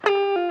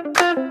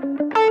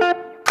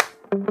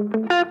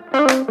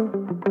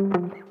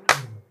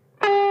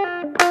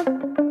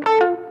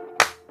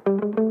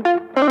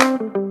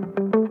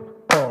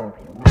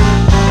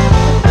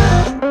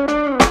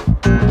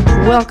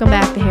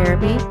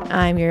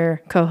I'm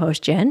your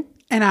co-host, Jen.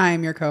 And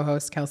I'm your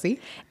co-host, Kelsey.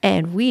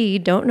 And we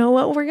don't know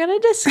what we're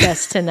going to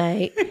discuss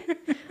tonight.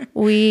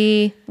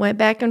 We went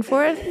back and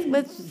forth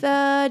with,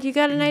 do you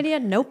got an idea?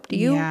 Nope. Do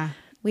you? Yeah.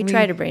 We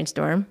tried to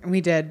brainstorm. We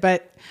did,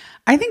 but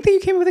I think that you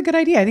came up with a good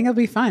idea. I think it'll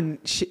be fun.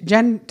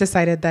 Jen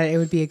decided that it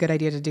would be a good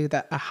idea to do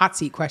the hot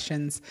seat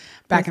questions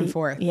back and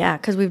forth. Yeah,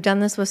 because we've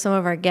done this with some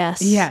of our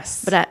guests.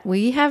 Yes. But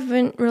we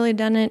haven't really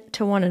done it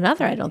to one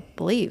another, I don't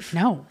believe.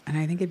 No, and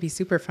I think it'd be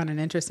super fun and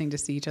interesting to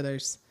see each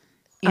other's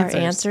Our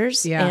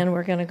answers. Yeah. And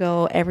we're going to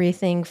go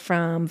everything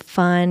from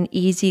fun,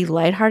 easy,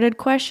 lighthearted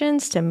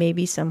questions to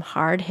maybe some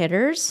hard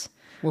hitters.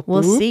 Whoop,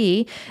 We'll whoop.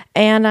 see.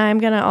 And I'm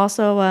going to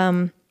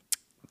also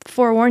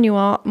forewarn you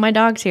all, my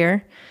dog's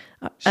here.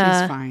 She's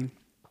fine.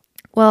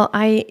 Well,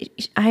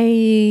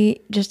 I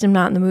just am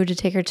not in the mood to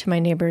take her to my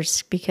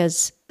neighbor's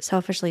because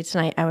selfishly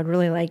tonight I would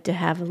really like to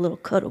have a little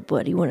cuddle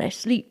buddy when I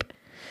sleep.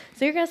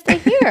 So you're going to stay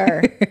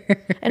here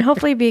and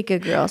hopefully be a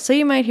good girl. So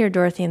you might hear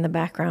Dorothy in the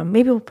background.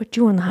 Maybe we'll put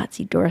you on the hot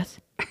seat, Dorothy.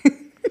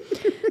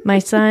 My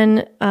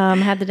son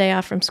had the day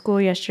off from school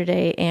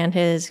yesterday and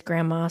his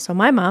grandma. So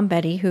my mom,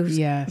 Betty, who's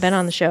been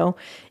on the show,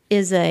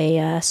 is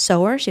a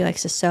sewer. She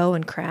likes to sew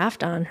and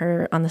craft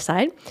on the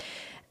side.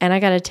 And I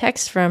got a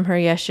text from her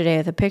yesterday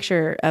with a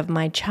picture of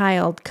my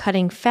child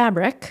cutting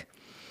fabric.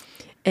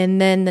 And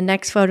then the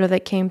next photo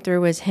that came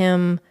through was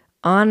him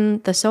on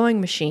the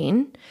sewing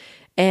machine.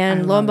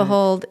 And lo and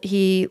behold,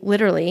 he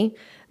literally,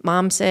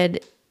 Mom said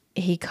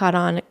he caught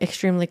on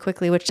extremely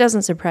quickly, which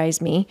doesn't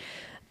surprise me,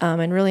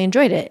 and really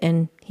enjoyed it.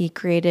 And he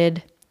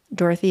created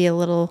Dorothy a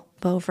little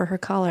bow for her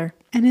collar.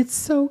 And it's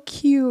so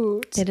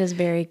cute. It is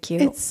very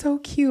cute. It's so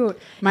cute.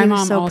 My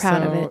mom so also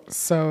proud of it.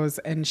 sews,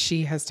 and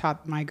she has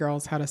taught my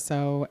girls how to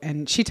sew,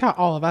 and she taught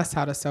all of us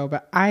how to sew,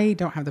 but I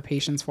don't have the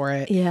patience for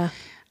it. Yeah.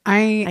 I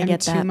am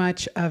get too that.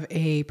 much of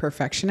a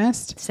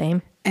perfectionist.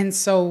 Same. And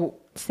so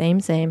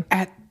Same.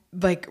 at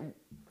like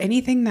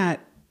anything that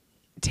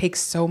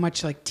takes so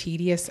much like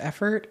tedious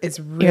effort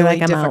is really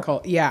like, I'm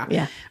difficult. out. Yeah.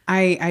 Yeah.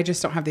 I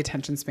just don't have the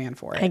attention span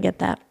for it. I get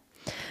that.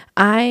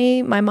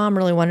 My mom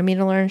really wanted me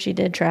to learn. She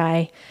did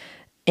try.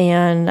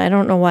 And I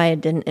don't know why it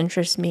didn't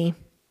interest me,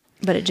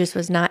 but it just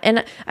was not.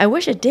 And I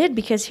wish it did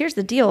because here's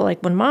the deal.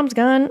 Like when Mom's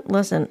gone,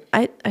 listen,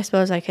 I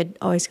suppose I could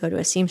always go to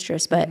a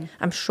seamstress, but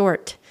I'm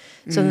short.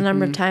 So the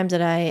number of times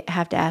that I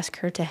have to ask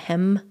her to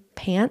hem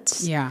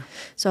pants. Yeah.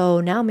 So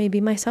now maybe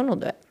my son will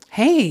do it.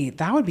 Hey,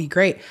 that would be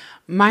great.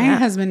 My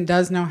husband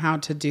does know how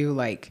to do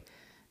like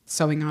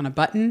sewing on a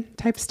button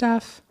type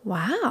stuff.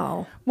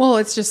 Wow. Well,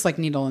 it's just like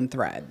needle and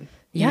thread.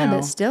 you know?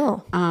 But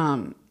still.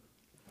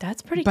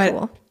 That's pretty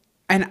cool.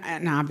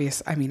 And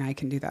obvious, I mean, I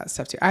can do that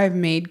stuff too. I've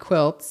made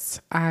quilts.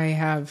 I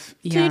have,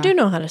 So you do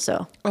know how to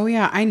sew. Oh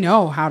yeah, I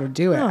know how to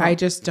do it. Oh. I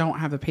just don't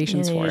have the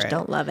patience for You it. just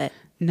don't love it.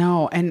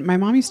 No, and my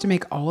mom used to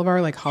make all of our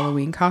like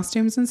Halloween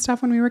costumes and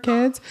stuff when we were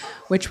kids,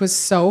 which was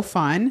so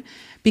fun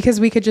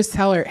because we could just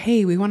tell her,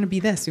 "Hey, we want to be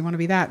this, we want to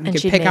be that," and we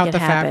could she'd pick make out it the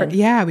fabric. happen.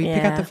 Yeah, we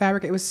pick out Yeah. the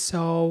fabric. It was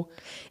so.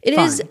 It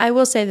fun. is. I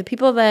will say the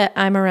people that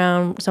I'm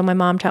around. So my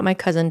mom taught my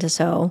cousin to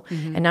sew,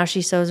 and now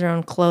she sews her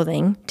own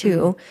clothing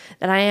too.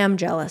 That I am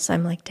jealous.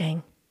 I'm like,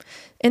 dang.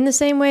 In the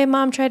same way,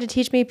 Mom tried to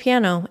teach me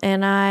piano,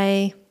 and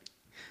I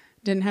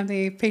Didn't have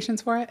the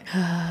patience for it.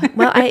 I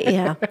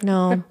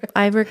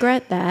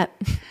regret that.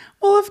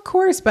 Well, of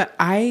course, but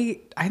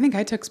I think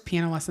I took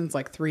piano lessons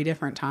like 3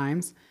 different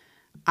times.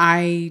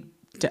 I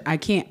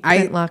can't.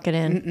 Couldn't lock it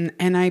in.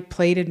 And I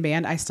played in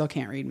band. I still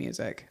can't read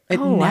music. It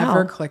Oh,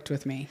 never wow. clicked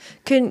with me.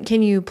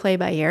 Can you play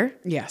by ear?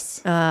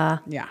 Yes. Yeah.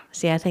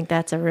 See, I think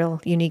that's a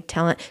real unique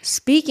talent.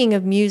 Speaking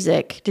of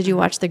music, did you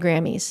watch the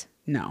Grammys?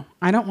 No,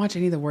 I don't watch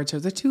any of the award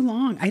shows. They're too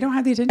long. I don't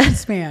have the attention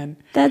span.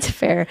 That's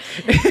fair.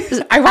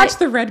 I watch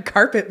the red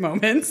carpet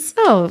moments.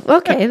 Oh,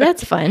 okay.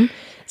 That's fun.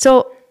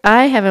 So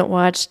I haven't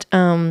watched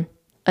an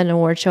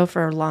award show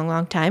for a long,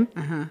 long time.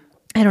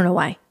 I don't know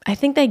why. I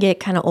think they get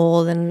kind of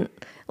old and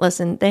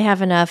listen, they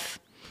have enough,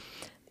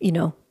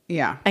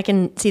 Yeah. I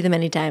can see them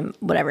anytime,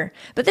 whatever.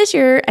 But this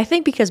year, I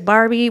think because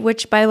Barbie,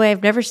 which by the way,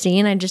 I've never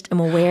seen, I just am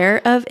aware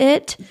of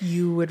it.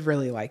 You would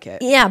really like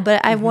it. Yeah,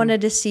 but I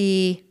wanted to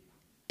see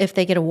if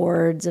they get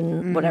awards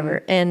and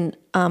whatever. And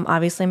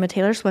obviously I'm a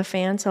Taylor Swift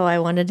fan, so I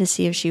wanted to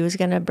see if she was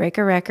going to break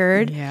a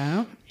record.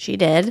 Yeah. She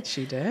did.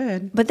 She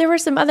did. But there were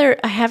some other,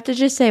 I have to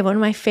just say, one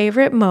of my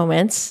favorite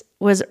moments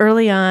was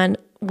early on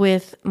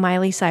with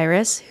Miley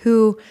Cyrus,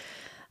 who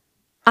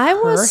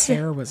Her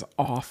hair was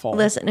awful.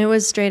 Listen, it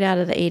was straight out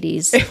of the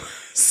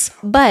 80s.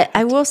 But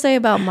I will say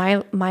about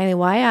Miley,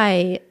 why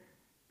I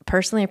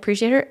personally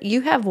appreciate her,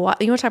 you want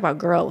to talk about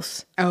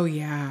growth. Oh,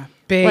 yeah.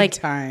 Big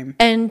time.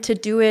 And to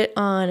do it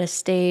on a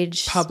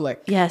stage.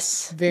 Public.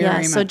 Yes. Very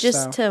much so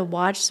just to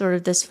watch sort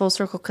of this full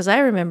circle, because I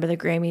remember the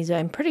Grammys,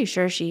 I'm pretty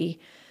sure she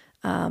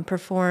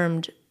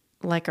performed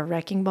like a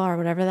wrecking ball or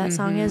whatever that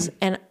song is,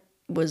 and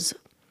was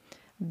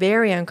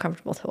very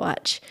uncomfortable to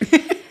watch.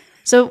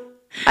 So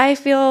I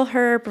feel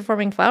her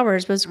performing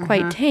Flowers was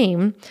quite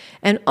tame.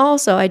 And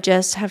also, I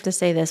just have to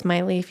say this,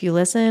 Miley, if you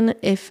listen,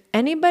 if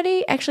any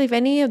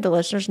of the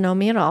listeners know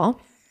me at all,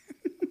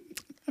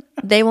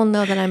 they will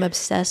know that I'm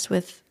obsessed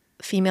with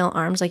female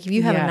arms. Like if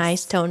you have a Yes.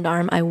 nice toned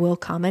arm, I will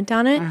comment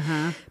on it.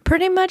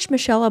 Pretty much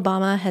Michelle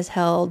Obama has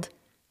held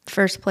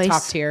first place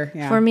Top tier,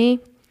 yeah. for me.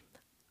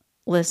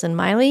 Listen,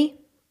 Miley,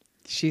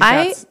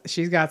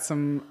 She's got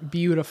some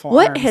beautiful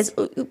arms.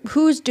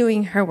 who's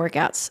doing her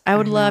workouts? I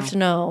would love to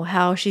know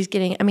how she's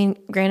getting. I mean,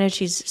 granted,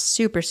 she's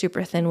super,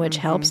 super thin, which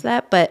helps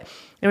that. But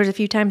there was a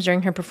few times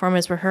during her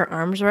performance where her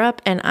arms were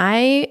up, and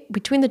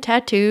between the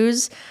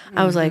tattoos,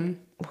 I was like,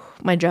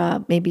 my jaw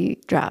maybe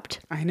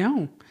dropped. I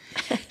know.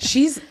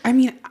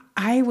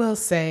 I will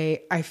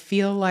say, I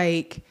feel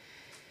like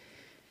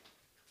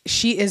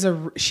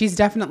she's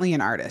definitely an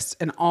artist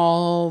in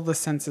all the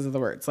senses of the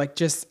words. Like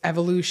just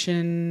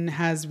evolution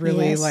has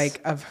really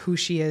like of who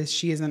she is.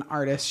 She is an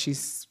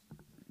artist.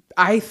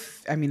 I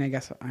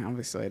guess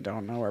obviously I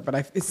don't know her,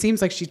 but it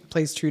seems like she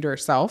plays true to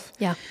herself.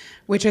 Yeah.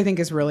 Which I think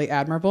is really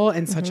admirable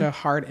in such a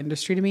hard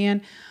industry to be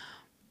in.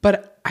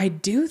 But I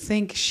do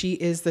think she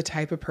is the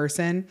type of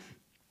person,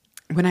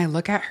 when I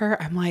look at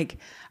her, I'm like,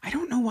 I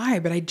don't know why,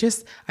 but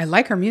I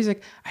like her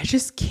music. I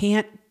just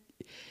can't,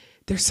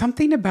 there's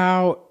something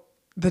about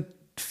the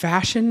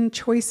fashion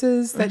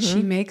choices that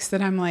she makes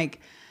that I'm like,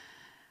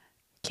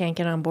 can't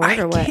get on board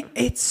or what?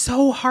 It's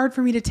so hard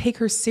for me to take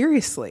her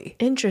seriously.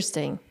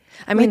 Interesting.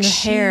 I mean, the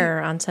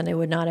hair on Sunday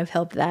would not have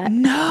helped that.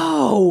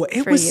 No,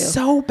 it was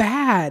so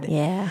bad.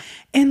 Yeah.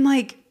 And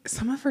like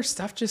some of her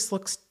stuff just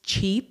looks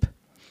cheap,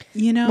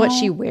 you know? What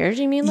she wears,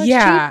 you mean? Looks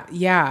cheap?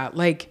 Yeah.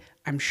 Like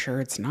I'm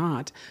sure it's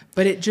not,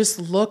 but it just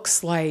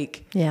looks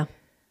like,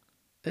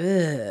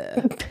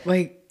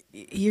 like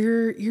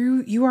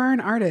you are an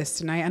artist,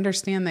 and I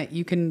understand that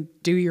you can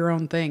do your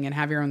own thing and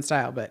have your own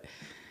style, but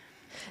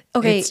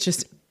it's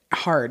just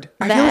hard.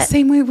 I feel the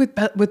same way with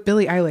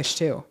Billie Eilish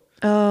too.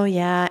 Oh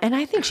yeah, and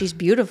I think she's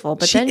beautiful,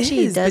 but then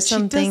she does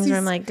some things where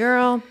I'm like,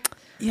 girl.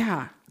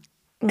 Yeah,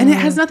 and it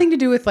has nothing to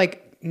do with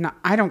like. No,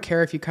 I don't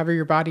care if you cover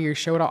your body or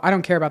show it all. I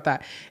don't care about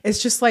that.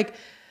 It's just like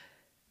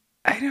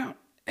you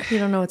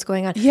don't know what's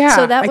going on. Yeah,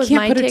 so that was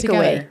my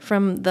takeaway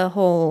from the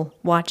whole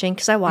watching,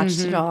 because I watched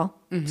it all.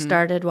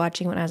 Started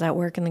watching when I was at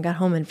work and then got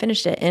home and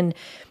finished it. And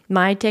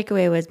my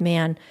takeaway was,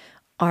 man,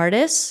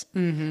 artists,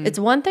 it's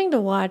one thing to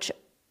watch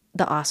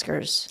the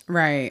Oscars.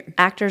 Right.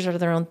 Actors are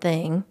their own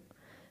thing.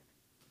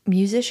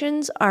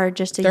 Musicians are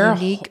just a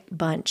unique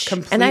bunch.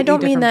 And I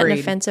don't mean that in an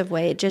offensive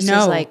way. It just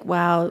is like,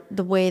 wow,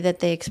 the way that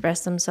they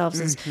express themselves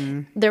is,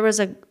 there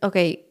was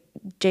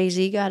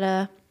Jay-Z got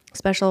a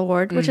special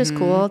award, which is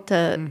cool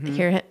to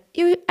hear him.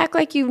 You act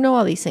like you know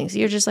all these things.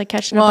 You're just like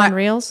catching up on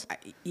reels.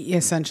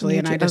 Essentially.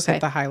 And I just hit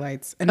the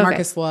highlights. And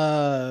Marcus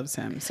loves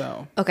him.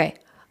 So. Okay.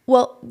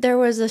 Well, there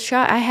was a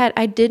shot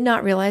I did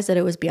not realize that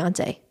it was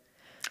Beyonce.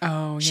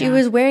 Oh, yeah. She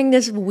was wearing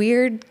this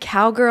weird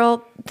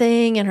cowgirl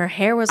thing and her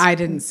hair was I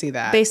didn't see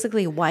that.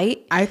 Basically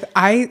white.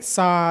 I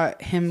saw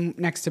him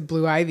next to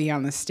Blue Ivy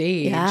on the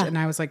stage and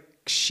I was like,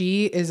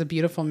 she is a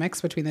beautiful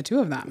mix between the two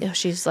of them. Yeah,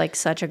 she's like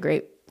such a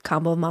great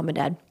combo of mom and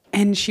dad.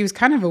 And she was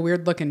kind of a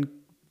weird looking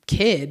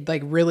kid,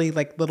 like really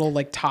like little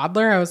like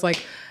toddler. I was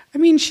like, I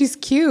mean, she's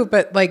cute,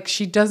 but like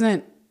she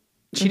didn't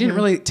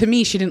really, to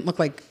me, she didn't look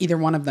like either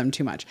one of them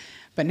too much.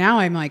 But now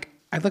I'm like,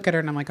 I look at her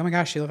and I'm like, oh my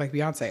gosh, she looked like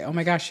Beyonce. Oh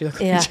my gosh, she looked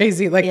like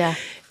Jay-Z. Like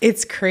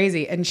it's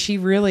crazy. And she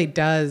really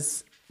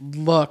does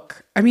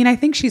look, I mean, I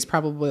think she's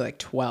probably like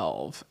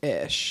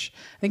 12-ish.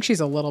 I think she's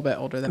a little bit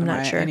older than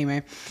I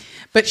anyway.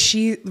 But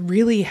she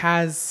really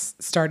has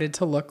started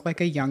to look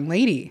like a young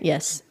lady.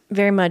 Yes.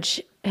 Very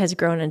much has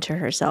grown into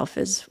herself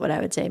is what I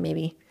would say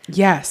maybe.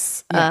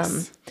 Yes.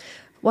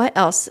 What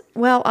else?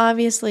 Well,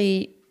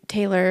 obviously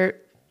Taylor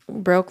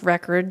broke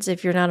records.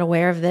 If you're not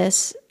aware of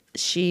this,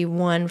 she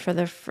won for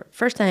the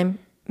first time,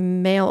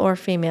 male or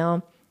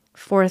female,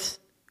 4th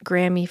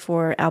Grammy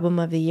for Album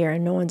of the Year,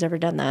 and no one's ever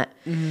done that.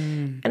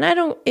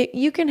 And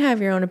you can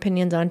have your own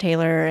opinions on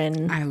Taylor,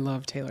 and I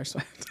love Taylor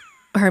Swift.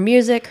 Her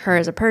music, her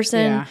as a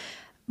person,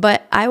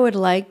 but I would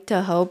like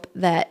to hope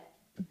that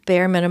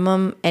bare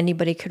minimum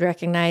anybody could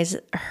recognize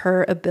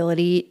her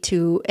ability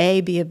to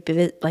be a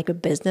bit like a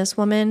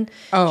businesswoman.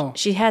 Oh,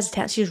 she has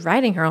she's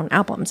writing her own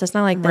albums. It's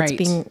not like that's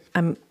being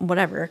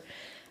whatever.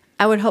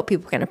 I would hope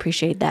people can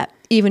appreciate that,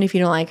 even if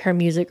you don't like her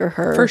music or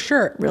her. For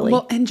sure. Really.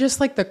 Well, and just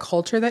like the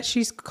culture that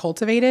she's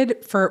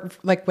cultivated for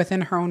like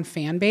within her own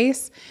fan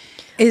base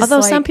is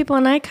although some people,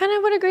 and I kind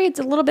of would agree, it's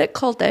a little bit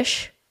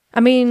cultish. I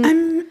mean,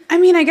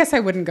 I guess I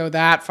wouldn't go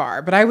that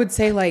far, but I would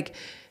say like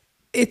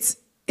it's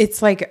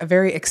like a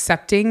very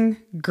accepting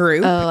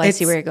group. Oh, I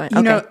see where you're going.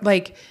 You know,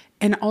 like,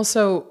 and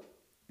also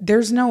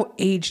there's no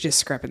age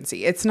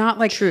discrepancy. It's not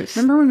like, Truth.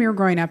 Remember when we were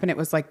growing up and it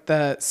was like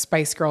the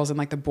Spice Girls and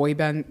like the boy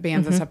bands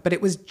and stuff, but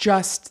it was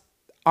just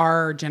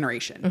our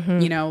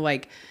generation, you know,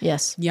 like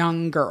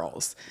young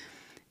girls.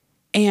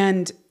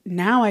 And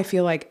now I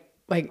feel like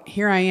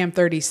here I am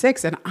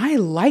 36 and I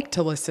like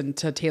to listen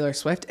to Taylor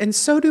Swift, and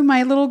so do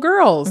my little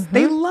girls.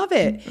 They love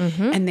it.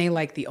 And they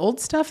like the old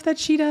stuff that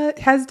she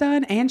has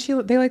done, and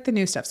they like the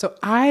new stuff. So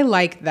I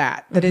like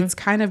that it's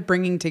kind of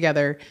bringing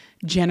together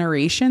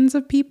generations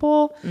of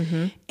people.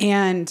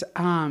 And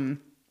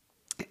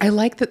I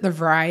like that the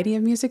variety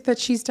of music that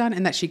she's done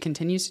and that she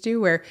continues to do,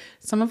 where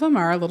some of them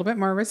are a little bit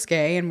more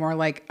risque and more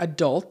like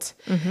adult.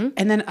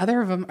 And then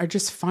other of them are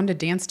just fun to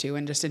dance to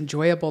and just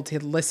enjoyable to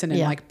listen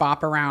and like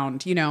bop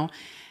around, you know?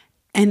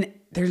 And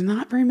there's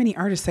not very many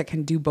artists that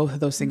can do both of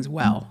those things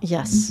well.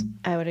 Yes,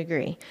 I would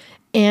agree.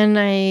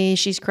 And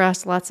she's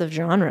crossed lots of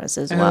genres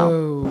as well.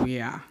 Oh,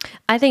 yeah.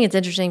 I think it's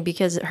interesting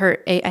because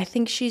I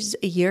think she's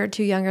a year or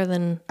two younger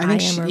than I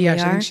am or we are. I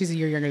think she's a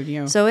year younger than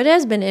you. So it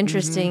has been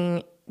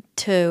interesting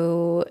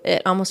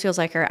it almost feels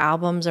like her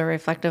albums are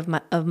reflective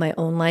of my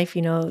own life,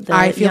 you know, the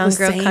I feel young the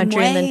girl same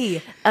country. way.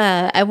 And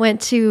then I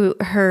went to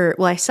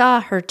I saw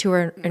her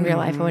tour in real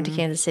life. I went to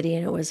Kansas City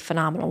and it was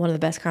phenomenal. One of the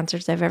best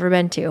concerts I've ever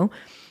been to.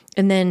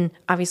 And then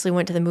obviously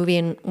went to the movie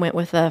and went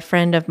with a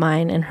friend of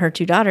mine and her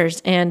two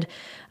daughters. And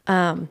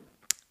I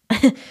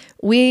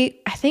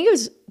think it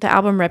was the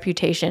album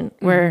Reputation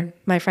where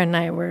my friend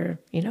and I were,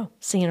 you know,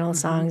 singing all the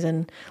songs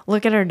and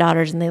look at our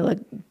daughters and they look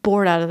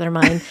bored out of their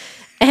mind.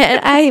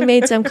 And I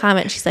made some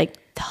comment. She's like,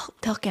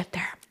 they'll get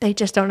there. They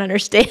just don't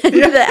understand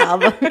the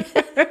album.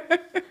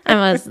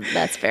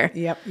 That's fair.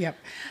 Yep.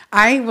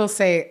 I will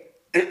say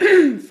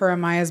for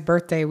Amaya's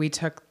birthday, we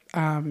took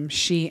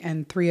she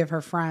and 3 of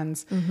her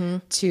friends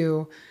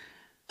to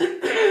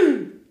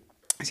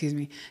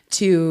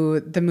to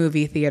the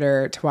movie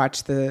theater to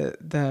watch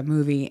the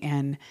movie,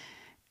 and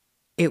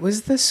it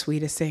was the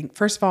sweetest thing.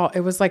 First of all,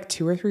 it was like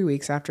 2 or 3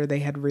 weeks after they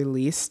had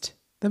released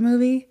the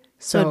movie.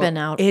 So it'd been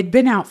out. It'd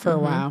been out for a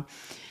while,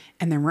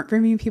 and there weren't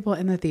very many people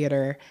in the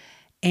theater,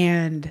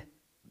 and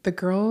the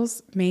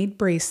girls made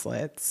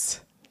bracelets.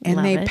 And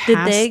love they it.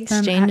 passed Did they them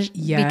exchange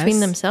yes, between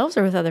themselves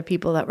or with other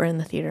people that were in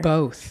the theater?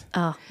 both.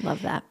 Oh,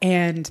 love that.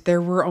 And there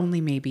were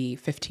only maybe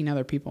 15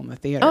 other people in the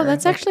theater. Oh,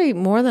 that's actually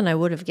more than I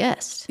would have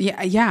guessed.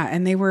 Yeah.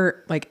 And they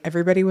were like,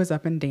 everybody was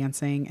up and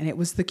dancing, and it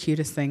was the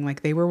cutest thing.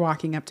 Like they were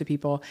walking up to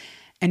people,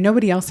 and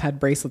nobody else had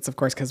bracelets, of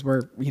course, because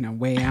we're, you know,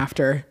 way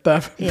after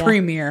the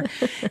premiere.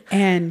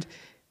 And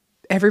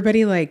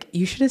everybody, like,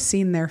 you should have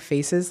seen their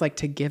faces, like,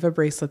 to give a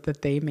bracelet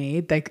that they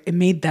made. Like, it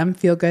made them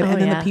feel good. And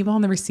then the people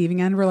on the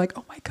receiving end were like,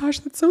 oh my gosh,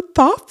 that's so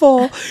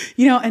thoughtful.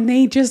 You know, and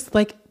they just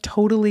like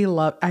totally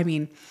love. I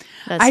mean,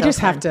 that's I just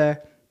have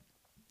to,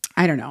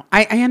 I don't know.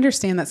 I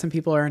understand that some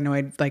people are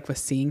annoyed like with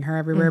seeing her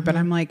everywhere, but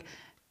I'm like,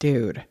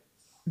 dude,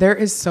 there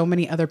is so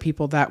many other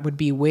people that would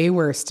be way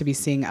worse to be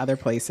seeing other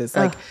places.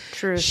 Like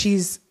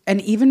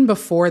and even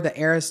before the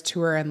Eras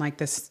tour and like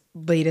this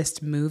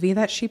latest movie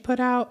that she put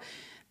out,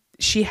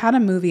 she had a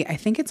movie, I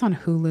think it's on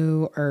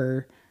Hulu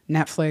or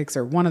Netflix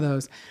or one of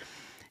those.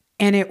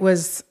 And it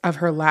was of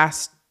her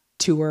last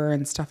tour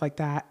and stuff like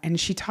that. And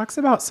she talks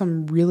about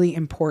some really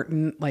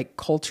important like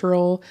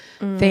cultural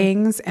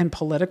things and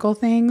political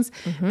things.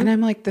 And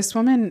I'm like, this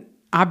woman,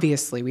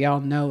 obviously we all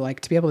know,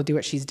 like, to be able to do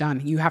what she's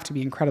done, you have to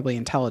be incredibly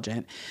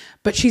intelligent,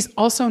 but she's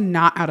also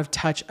not out of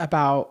touch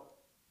about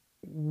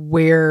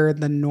where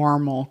the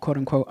normal quote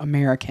unquote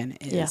American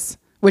is,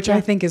 which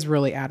I think is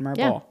really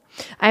admirable.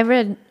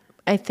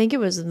 I think it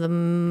was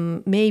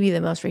maybe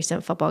the most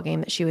recent football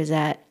game that she was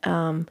at.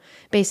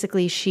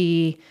 Basically,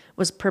 she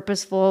was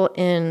purposeful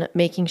in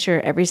making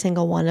sure every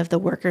single one of the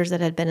workers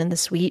that had been in the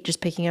suite just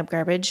picking up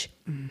garbage,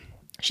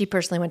 she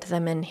personally went to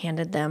them and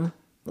handed them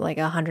like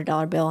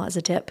 $100 bill as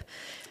a tip,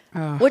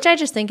 which I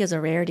just think is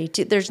a rarity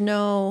too. There's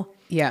no,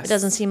 it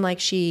doesn't seem like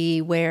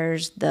she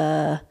wears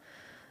the,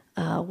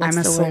 I'm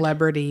a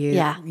celebrity,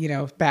 you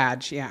know,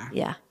 badge. Yeah.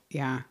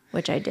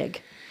 Which I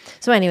dig.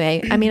 So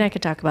anyway, I mean, I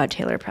could talk about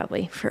Taylor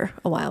probably for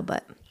a while,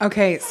 but.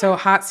 Okay. So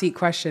hot seat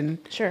question.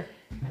 Sure.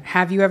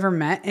 Have you ever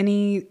met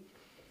any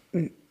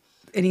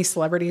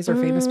celebrities or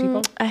famous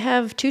people? I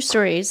have 2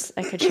 stories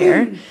I could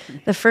share.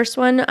 The first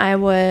one, I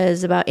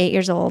was about 8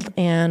 years old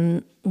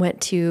and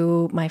went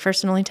to my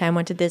first and only time,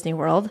 went to Disney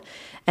World,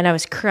 and I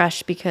was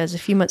crushed because a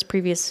few months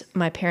previous,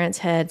 my parents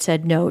had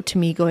said no to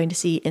me going to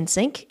see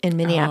NSYNC in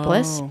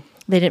Minneapolis.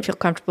 They didn't feel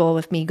comfortable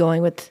with me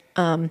going with,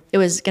 it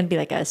was going to be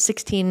like a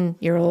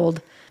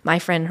 16-year-old, my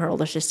friend, her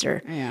older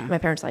sister. Yeah. My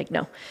parents were like,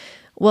 no.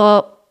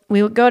 Well,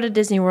 we would go to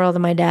Disney World,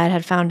 and my dad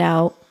had found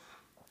out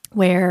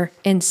where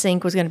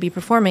NSYNC was going to be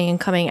performing and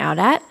coming out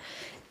at.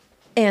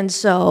 And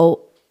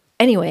so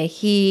anyway,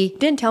 he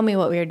didn't tell me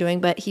what we were doing,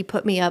 but he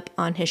put me up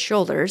on his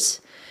shoulders.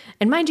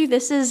 And mind you,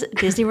 this is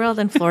Disney World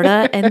in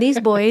Florida, and these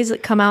boys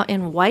come out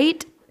in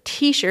white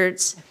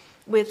T-shirts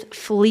with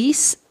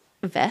fleece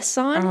vests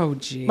on. Oh,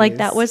 geez. Like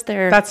that was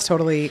their... That's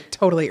totally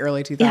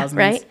early 2000s. Yeah,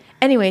 right?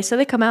 Anyway, so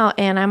they come out,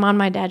 and I'm on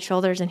my dad's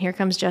shoulders, and here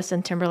comes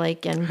Justin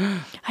Timberlake,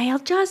 and I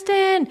yelled,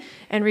 Justin,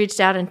 and reached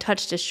out and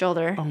touched his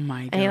shoulder. Oh,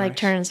 my gosh. And he, like,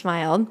 turned and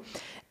smiled.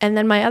 And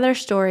then my other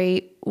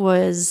story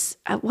was,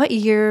 what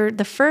year,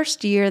 the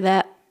first year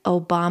that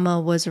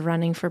Obama was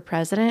running for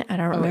president? I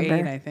don't remember.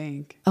 2008, I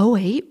think.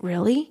 2008?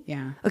 Really?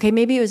 Yeah. Okay,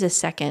 maybe it was his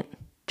second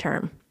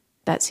term.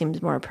 That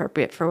seems more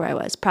appropriate for where I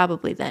was.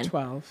 Probably then.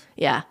 12.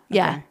 Yeah.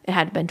 Okay. It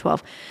had been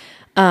 12.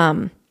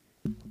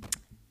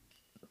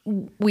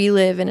 We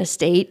live in a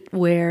state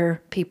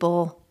where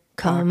people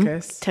come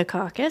to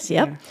caucus.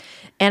 Yep. Yeah.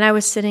 And I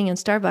was sitting in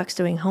Starbucks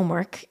doing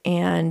homework,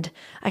 and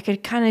I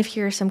could kind of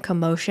hear some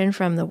commotion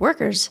from the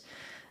workers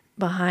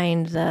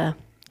behind the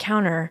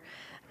counter.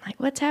 I'm like,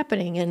 what's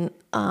happening?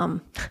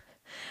 And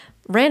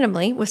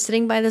randomly was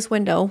sitting by this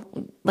window,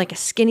 like a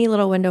skinny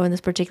little window in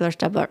this particular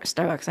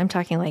Starbucks. I'm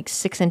talking like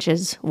 6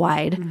 inches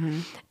wide.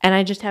 And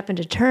I just happened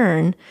to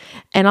turn,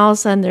 and all of a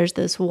sudden there's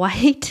this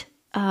white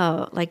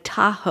like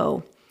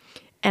Tahoe,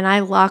 and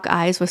I lock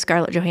eyes with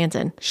Scarlett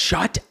Johansson.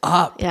 Shut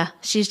up. Yeah.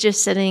 She's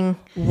just sitting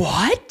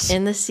What?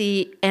 in the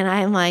seat, and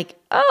I'm like,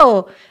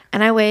 oh,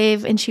 and I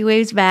wave, and she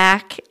waves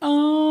back.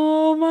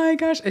 Oh my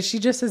gosh. Is she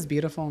just as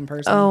beautiful in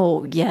person?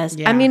 Oh, yes.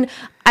 Yeah. I mean,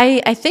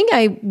 I think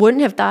I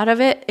wouldn't have thought of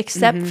it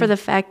except for the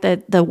fact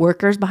that the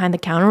workers behind the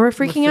counter were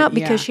freaking out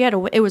because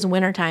it was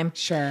wintertime.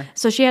 Sure.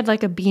 So she had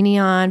like a beanie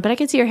on, but I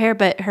could see her hair,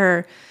 but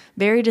her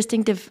very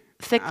distinctive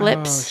thick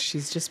lips. Oh,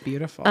 she's just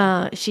beautiful.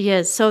 She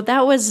is. So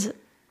that was,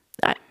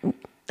 I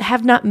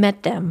have not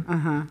met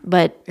them,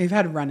 but We've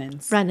had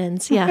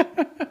run-ins. yeah.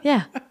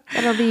 Yeah.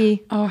 That'll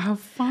be. Oh, how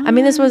fun. I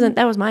mean,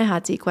 that was my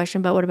hot seat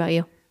question, but what about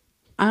you?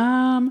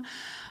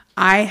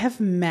 I have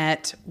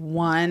met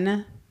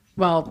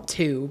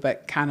two,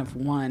 but kind of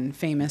one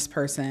famous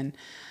person.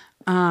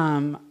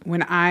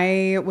 When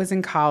I was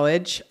in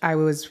college,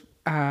 this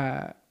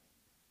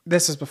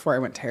was before I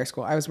went to hair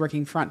school. I was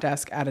working front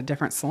desk at a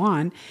different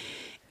salon,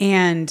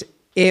 and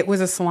it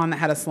was a salon that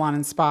had a salon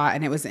and spa,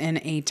 and it was in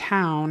a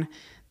town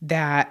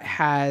that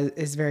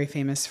is very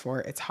famous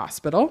for its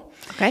hospital.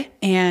 Okay.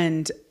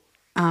 And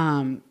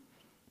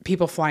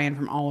people fly in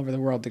from all over the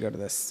world to go to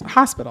this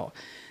hospital.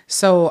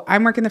 So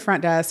I'm working the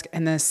front desk,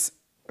 and this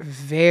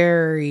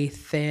very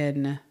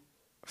thin,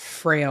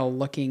 frail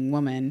looking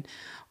woman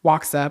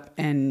walks up,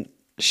 and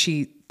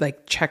she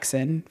like checks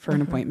in for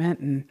an appointment,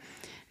 and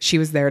she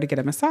was there to get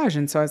a massage.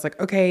 And so I was like,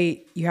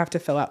 okay, you have to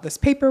fill out this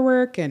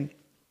paperwork. And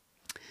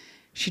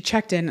she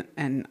checked in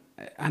and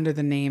under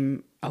the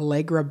name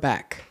Allegra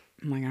Beck.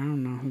 I'm like, I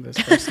don't know who this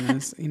person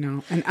is, you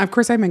know? And of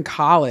course I'm in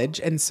college.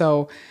 And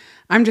so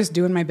I'm just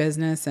doing my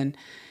business. And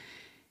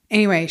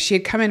anyway, she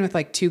had come in with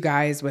like 2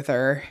 guys with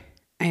her.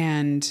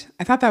 And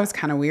I thought that was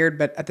kind of weird,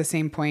 but at the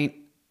same point,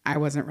 I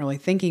wasn't really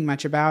thinking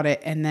much about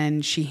it. And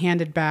then she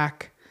handed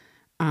back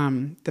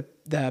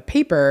the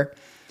paper,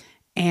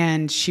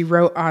 and she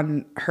wrote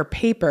on her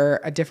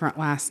paper a different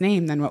last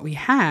name than what we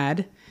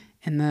had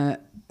in the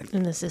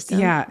system.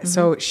 Yeah. Mm-hmm.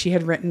 So she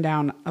had written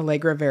down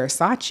Allegra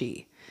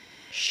Versace.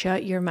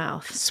 Shut your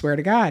mouth. Swear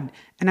to God.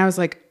 And I was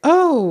like,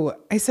 oh,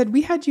 I said,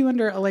 we had you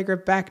under Allegra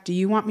Beck. Do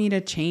you want me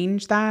to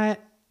change that?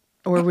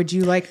 Or would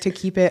you like to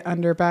keep it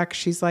under Beck?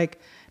 She's like,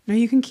 no,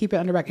 you can keep it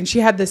under Beck. And she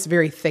had this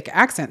very thick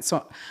accent.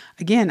 So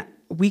again,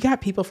 we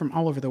got people from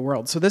all over the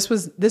world. So this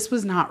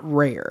was not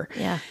rare.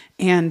 Yeah.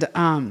 And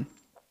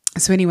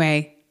so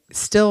anyway,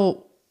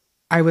 still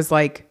I was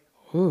like,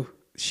 ooh,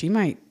 she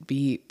might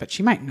be, but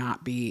she might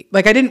not be.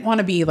 Like, I didn't want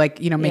to be like,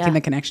 making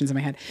the connections in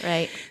my head.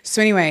 Right.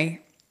 So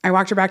anyway, I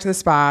walked her back to the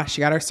spa.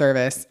 She got her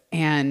service,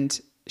 and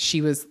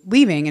she was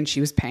leaving, and she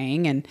was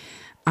paying. And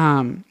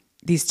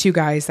these 2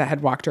 guys that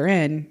had walked her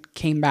in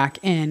came back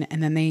in,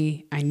 and then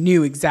I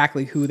knew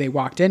exactly who they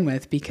walked in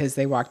with because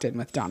they walked in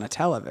with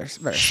Donatella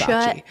Versace.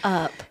 Shut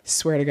up.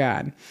 Swear to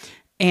God.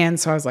 And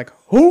so I was like,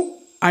 oh,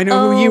 I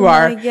know who you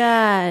are. Oh my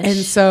gosh. And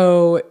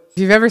so if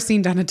you've ever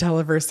seen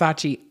Donatella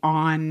Versace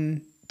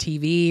on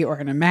TV or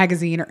in a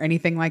magazine or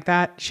anything like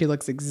that, she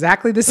looks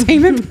exactly the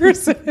same in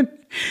person.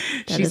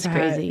 Is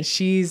crazy.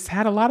 She's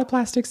had a lot of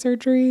plastic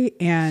surgery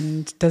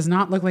and does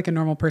not look like a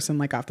normal person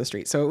like off the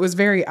street. So it was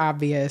very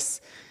obvious.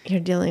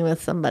 You're dealing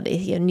with somebody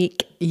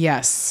unique.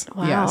 Yes.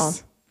 Wow.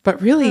 Yes. But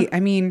really,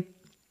 I mean,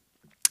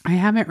 I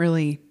haven't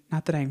really,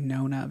 not that I've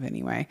known of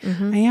anyway.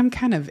 I am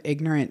kind of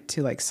ignorant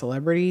to like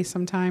celebrity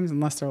sometimes,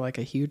 unless they're like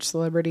a huge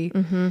celebrity.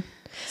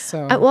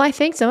 So, well, I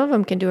think some of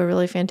them can do a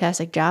really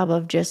fantastic job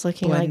of just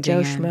looking like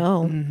Joe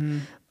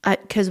Schmo.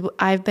 Because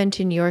I've been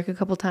to New York a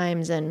couple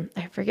times, and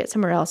I forget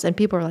somewhere else, and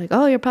people are like,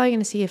 oh, you're probably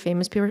going to see a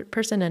famous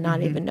person and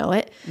not even know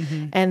it.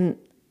 And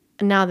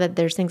now that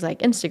there's things like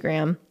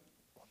Instagram,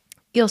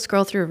 you'll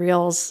scroll through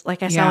reels.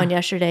 Like I saw one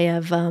yesterday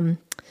of,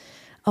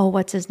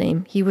 what's his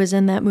name? He was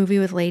in that movie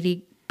with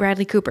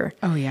Bradley Cooper.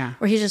 Oh, yeah.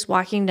 Where he's just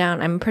walking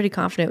down. I'm pretty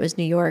confident it was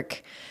New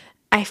York.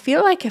 I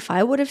feel like if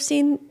I would have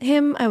seen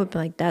him, I would be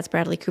like, that's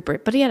Bradley Cooper.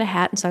 But he had a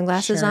hat and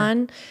sunglasses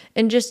on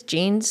and just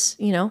jeans,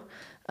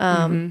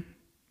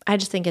 I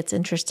just think it's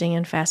interesting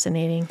and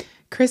fascinating.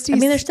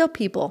 They're still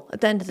people at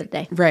the end of the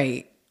day.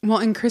 Right. Well,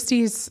 and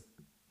Christy's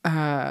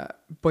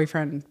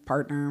boyfriend,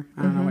 partner,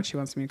 I don't know what she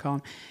wants me to call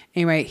him.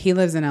 Anyway, he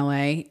lives in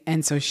LA.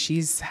 And so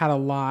she's had a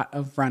lot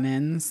of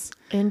run-ins.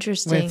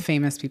 Interesting. With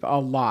famous people. A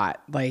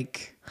lot.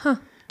 Like. Huh.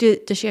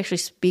 Does she actually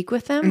speak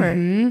with them?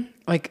 Or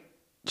like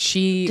does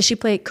she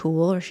play it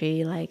cool? Or is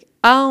she like,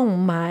 oh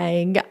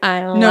my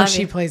God, No,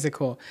 she plays it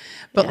cool.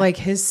 But like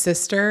his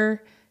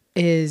sister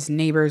is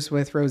neighbors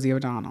with Rosie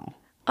O'Donnell.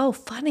 Oh,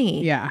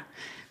 funny. Yeah.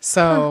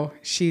 So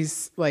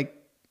she's like,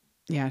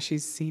 Yeah,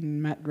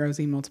 met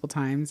Rosie multiple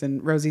times,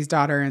 and Rosie's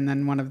daughter and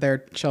then one of their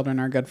children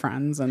are good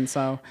friends. And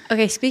so,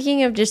 okay,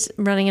 speaking of just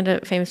running into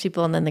famous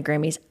people and then the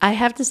Grammys, I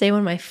have to say one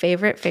of my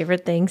favorite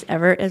things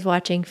ever is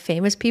watching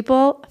famous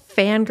people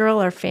fangirl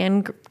or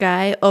fan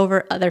guy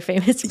over other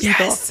famous people.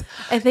 Yes.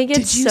 I think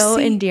it's so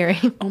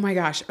endearing. Oh my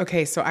gosh.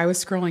 Okay, so I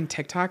was scrolling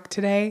TikTok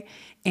today,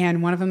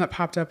 and one of them that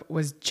popped up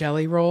was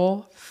Jelly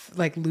Roll,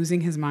 like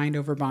losing his mind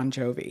over Bon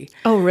Jovi.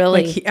 Oh,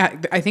 really?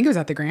 Like I think it was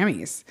at the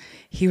Grammys.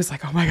 He was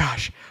like, "Oh my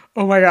gosh,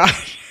 oh my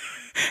gosh."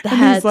 That's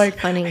and he's like,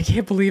 funny. I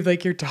can't believe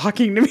like you're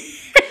talking to me.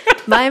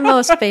 My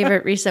most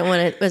favorite recent one,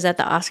 it was at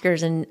the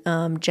Oscars, and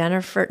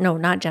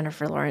not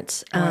Jennifer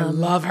Lawrence. I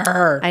love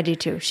her. I do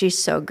too. She's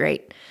so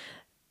great.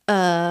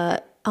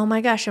 Oh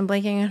my gosh, I'm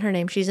blanking on her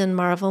name. She's in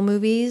Marvel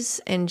movies,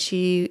 and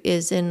she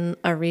is in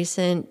a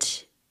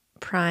recent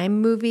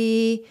Prime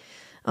movie.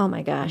 Oh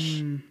my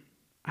gosh.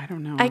 I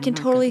don't know. I can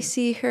totally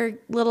see her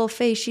little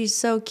face. She's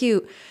so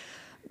cute.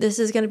 This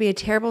is going to be a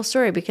terrible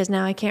story because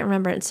now I can't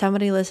remember it.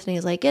 Somebody listening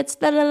is like, it's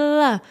da da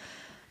da da.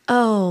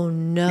 Oh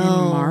no. In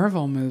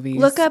Marvel movies.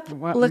 Look up.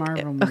 Marvel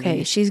movie?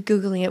 Okay, she's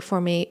Googling it for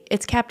me.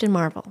 It's Captain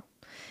Marvel.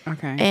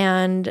 Okay.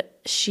 And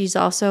she's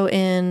also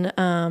in,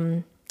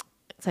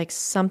 it's like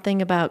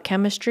something about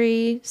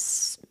chemistry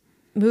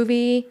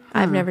movie.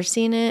 I've never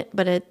seen it,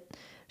 but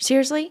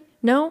seriously?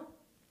 No?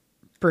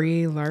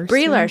 Brie Larson?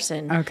 Brie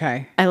Larson.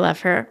 Okay. I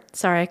love her.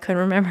 Sorry, I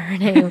couldn't remember her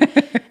name.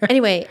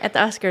 Anyway, at the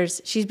Oscars,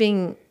 she's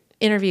being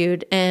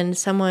interviewed and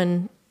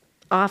someone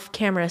off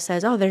camera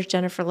says, "Oh, there's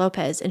Jennifer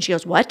Lopez." And she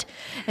goes, "What?"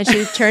 And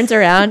she turns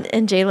around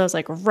and J-Lo's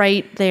like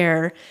right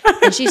there.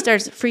 And she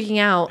starts freaking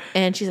out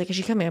and she's like, "Is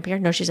she coming up here?"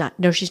 "No, she's not.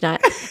 No, she's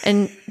not."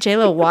 And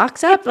J-Lo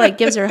walks up, like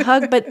gives her a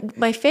hug. But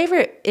my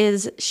favorite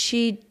is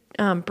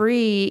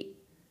Brie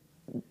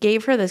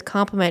gave her this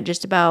compliment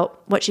just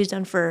about what she's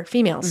done for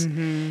females.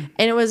 And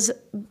it was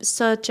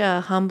such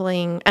a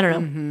humbling, I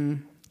don't know.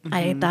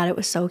 I thought it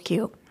was so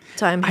cute.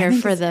 So I'm here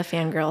for the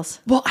fangirls.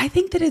 Well, I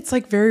think that it's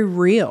like very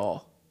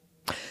real.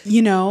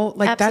 You know,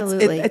 like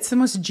Absolutely. it's the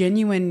most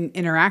genuine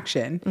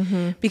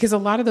interaction because a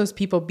lot of those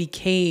people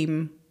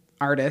became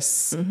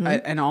artists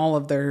in all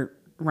of their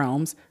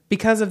realms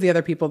because of the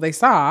other people they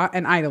saw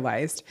and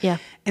idolized. Yeah.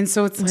 And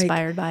so it's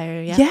inspired by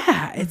her. Yeah.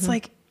 Yeah. It's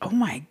like, oh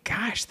my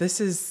gosh, this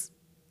is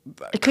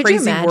a Could you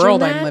crazy imagine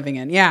world that? I'm living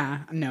in.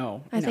 Yeah.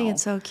 No. I think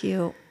it's so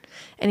cute.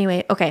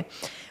 Anyway, okay.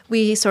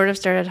 We sort of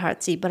started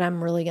Hot Seat, but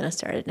I'm really going to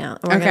start it now.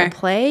 And we're going to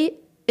play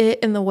it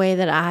in the way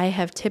that I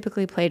have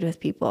typically played with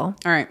people.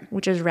 All right.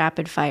 Which is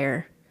rapid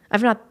fire.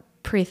 I've not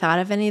pre-thought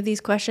of any of these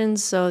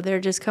questions, so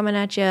they're just coming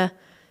at you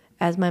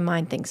as my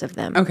mind thinks of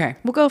them. Okay.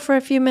 We'll go for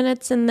a few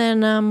minutes and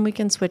then we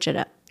can switch it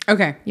up.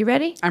 Okay. You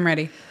ready? I'm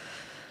ready.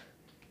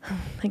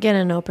 Again,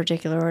 in no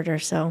particular order,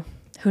 so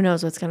who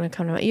knows what's going to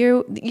come to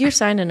you're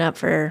signing up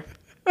for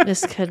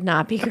this could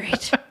not be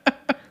great.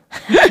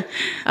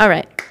 All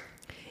right.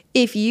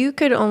 If you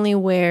could only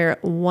wear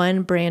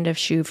one brand of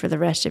shoe for the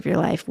rest of your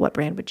life, what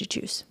brand would you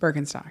choose?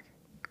 Birkenstock.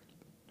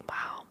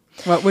 Wow.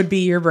 What would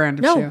be your brand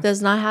of shoe? No,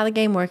 that's not how the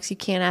game works. You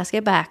can't ask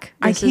it back.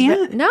 I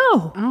can't? No.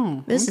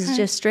 Oh, This is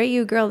just straight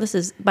you, girl.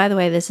 By the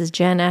way, this is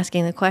Jen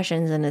asking the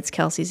questions and it's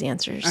Kelsey's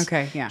answers.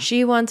 Okay, yeah.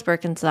 She wants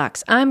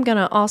Birkenstocks. I'm going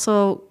to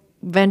also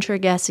venture a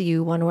guess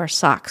you want to wear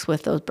socks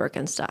with those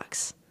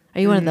Birkenstocks.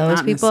 Are you one of those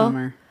Not people? In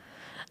the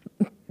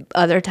summer.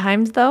 Other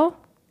times, though?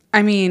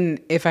 I mean,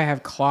 if I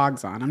have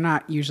clogs on, I'm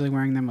not usually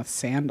wearing them with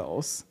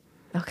sandals.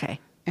 Okay.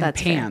 And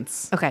That's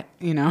pants. Fair. Okay.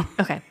 You know?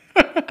 Okay.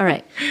 All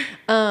right.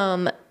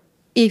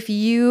 If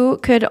you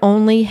could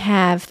only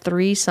have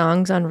 3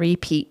 songs on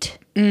repeat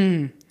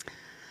Okay.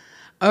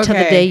 till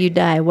the day you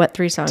die, what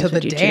 3 songs would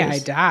you choose? Till the day I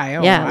die.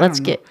 Oh, Yeah, I let's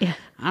don't get... know. Yeah.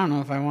 I don't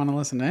know if I want to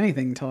listen to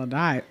anything until I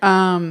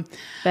die.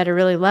 Better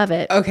really love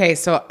it. Okay,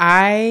 so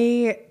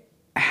I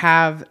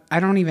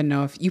don't even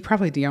know if you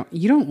probably don't.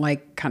 You don't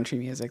like country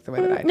music the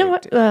way that I do. No,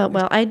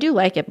 well, I do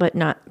like it, but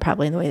not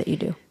probably in the way that you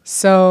do.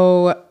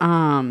 So,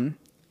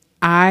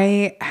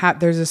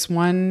 there's this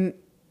one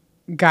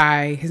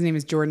guy, his name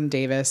is Jordan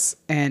Davis,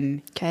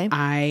 and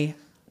the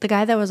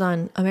guy that was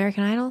on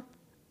American Idol?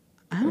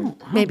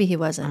 Maybe he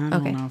wasn't. I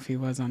don't know if he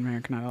was on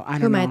American Idol. I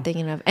don't Who know. am I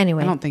thinking of?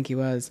 Anyway. I don't think he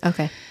was.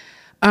 Okay.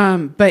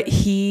 But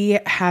he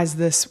has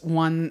this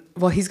one,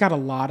 well, he's got a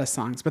lot of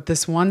songs, but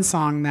this one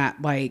song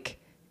that like,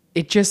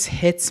 it just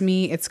hits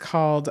me. It's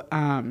called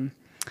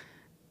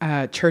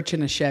Church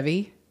in a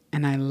Chevy,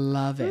 and I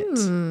love it.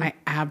 I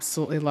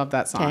absolutely love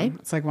that song. Okay.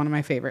 It's like one of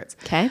my favorites.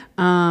 Okay.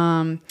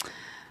 I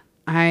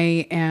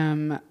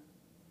am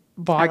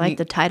blogging. I like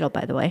the title,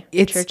 by the way.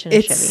 Church in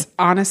a Chevy.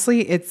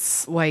 Honestly,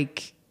 it's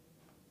like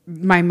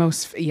my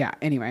most,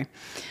 anyway.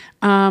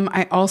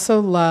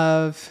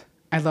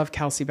 I love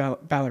Kelsey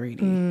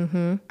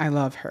Ballerini. I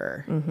love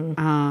her.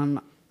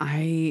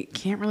 I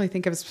can't really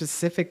think of a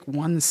specific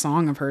one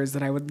song of hers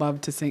that I would love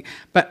to sing,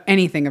 but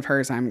anything of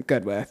hers I'm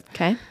good with.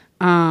 Okay.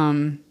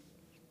 I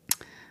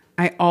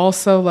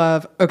also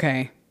love,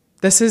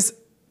 this is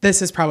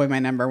probably my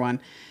number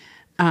one.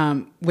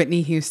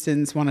 Whitney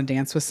Houston's "Wanna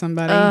Dance with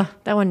Somebody."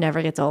 That one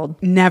never gets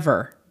old.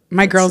 Never.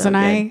 My girls so and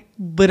I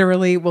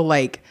literally will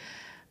like,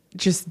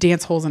 just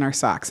dance holes in our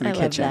socks in the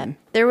kitchen. Love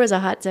that. There was a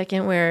hot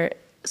second where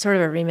sort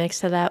of a remix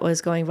to that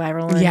was going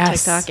viral on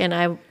TikTok, and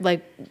I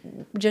like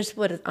just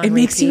what it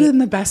makes you in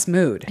the best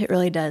mood. It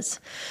really does.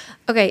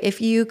 Okay,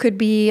 if you could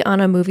be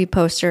on a movie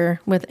poster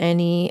with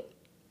any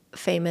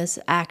famous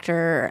actor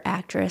or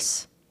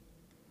actress.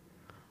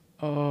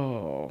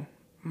 Oh,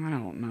 I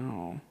don't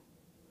know.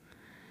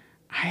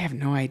 I have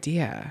no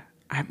idea.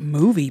 A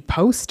movie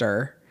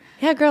poster.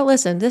 Yeah, girl,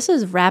 listen, this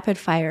is rapid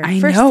fire. I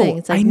First know, thing,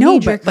 it's like I know,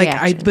 but like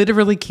reaction. I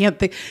literally can't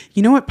think.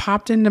 You know what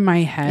popped into my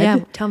head?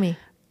 Yeah, tell me.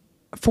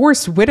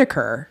 Forrest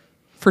Whitaker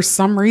for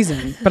some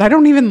reason, but I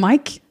don't even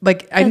like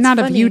I'm not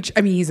funny. a huge.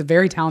 I mean, he's a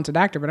very talented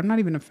actor, but I'm not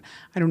even.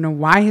 I don't know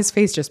why his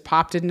face just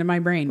popped into my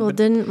brain. Well, but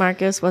didn't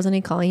Marcus? Wasn't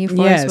he calling you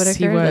Forrest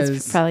Whitaker? He was.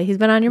 That's probably he's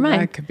been on your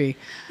mind. That could be.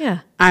 Yeah.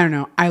 I don't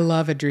know. I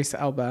love Idris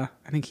Elba.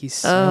 I think he's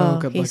so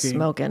good looking. He's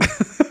smoking.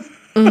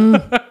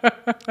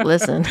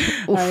 Listen.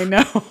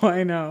 Oof.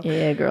 I know.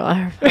 Yeah, girl,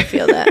 I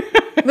feel that.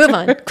 Move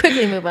on.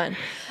 Quickly move on.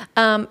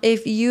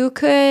 If you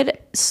could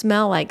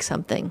smell like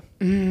something.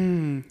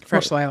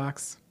 Fresh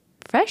lilacs.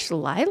 Fresh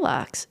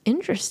lilacs.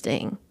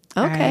 Interesting.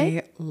 Okay.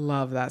 I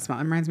love that smell.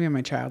 It reminds me of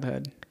my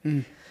childhood.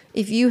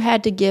 If you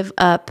had to give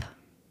up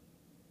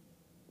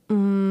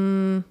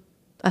a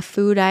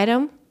food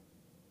item.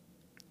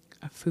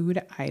 A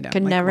food item.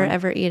 Could never,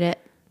 ever eat it.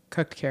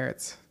 Cooked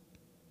carrots.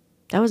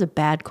 That was a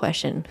bad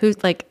question.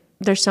 Who's like,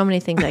 there's so many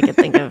things I could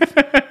think of.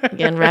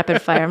 Again,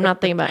 rapid fire. I'm not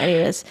thinking about any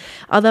of this.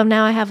 Although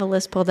now I have a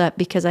list pulled up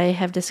because I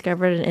have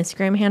discovered an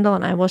Instagram handle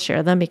and I will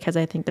share them because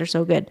I think they're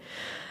so good.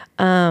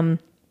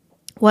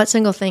 What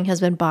single thing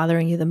has been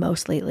bothering you the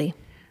most lately?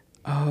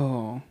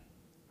 Oh.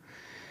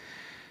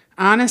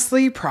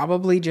 Honestly,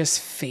 probably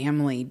just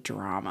family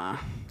drama.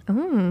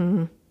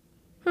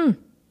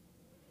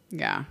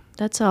 Yeah.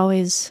 That's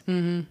always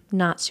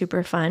not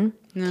super fun.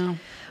 No.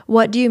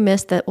 What do you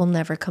miss that will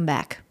never come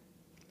back?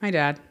 My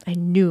dad. I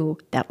knew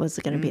that was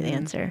going to be the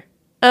answer.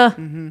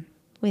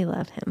 We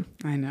love him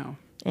I know.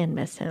 and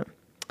miss him.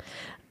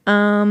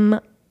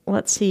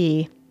 Let's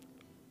see.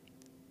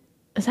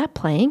 Is that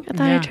playing? I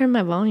thought I turned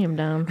my volume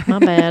down. My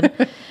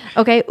bad.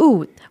 Okay.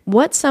 Ooh,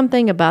 what's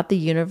something about the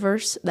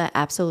universe that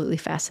absolutely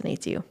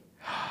fascinates you?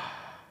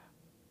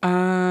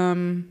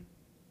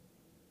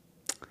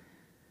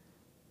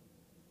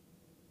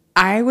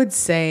 I would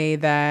say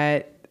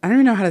that I don't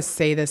even know how to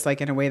say this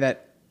like in a way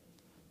that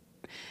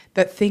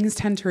things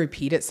tend to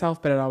repeat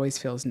itself, but it always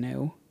feels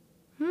new.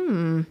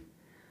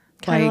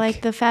 Kind of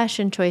like the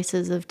fashion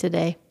choices of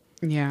today.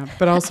 Yeah,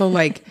 but also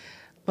like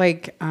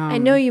I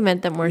know you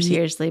meant them more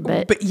seriously,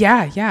 but but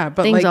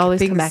things like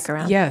always come back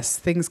around. Yes,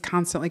 things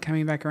constantly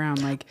coming back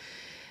around,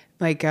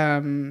 like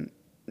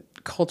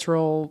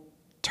cultural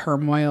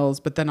turmoils,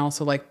 but then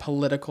also like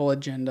political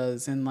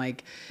agendas and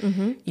like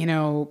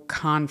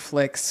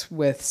conflicts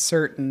with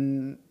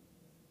certain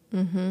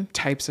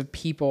types of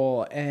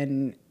people,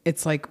 and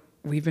it's like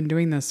we've been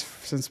doing this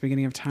since the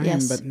beginning of time,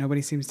 but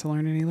nobody seems to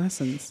learn any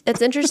lessons.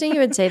 It's interesting you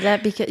would say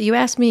that because you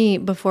asked me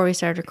before we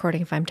started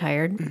recording if I'm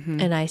tired,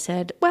 and I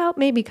said, well,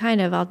 maybe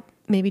kind of. I'll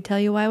maybe tell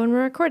you why when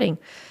we're recording.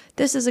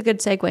 This is a good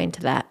segue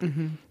into that.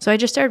 So I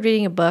just started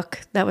reading a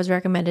book that was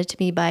recommended to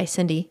me by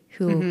Cindy,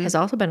 who has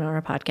also been on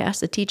our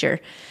podcast, a teacher.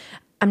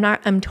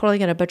 I'm totally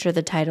going to butcher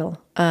the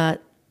title,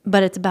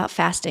 but it's about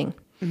fasting,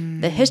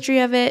 the history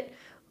of it,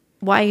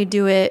 why you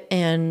do it,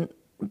 and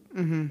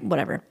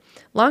whatever.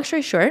 Long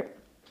story short,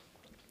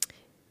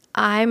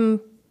 I'm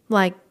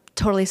like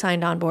totally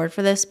signed on board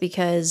for this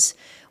because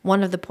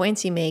one of the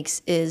points he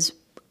makes is,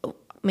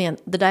 man,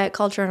 the diet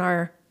culture in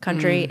our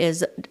country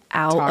is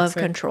out Toxic.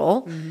 of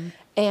control.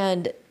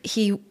 And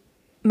he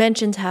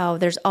mentions how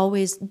there's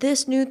always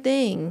this new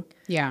thing,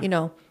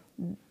 and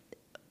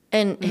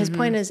his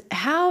point is,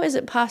 how is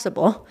it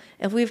possible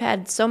if we've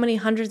had so many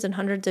hundreds and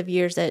hundreds of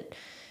years that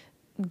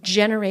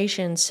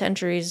generations,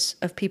 centuries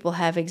of people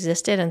have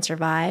existed and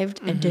survived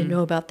and didn't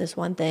know about this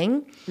one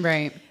thing?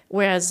 Right.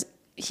 Whereas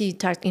he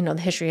talked, the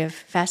history of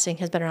fasting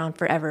has been around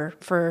forever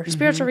for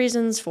spiritual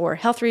reasons, for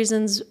health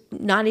reasons,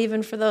 not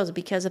even for those,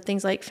 because of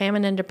things like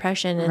famine and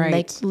depression, and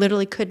they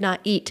literally could not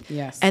eat,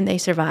 and they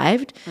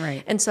survived.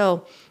 Right. And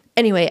so,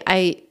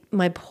 anyway,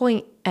 my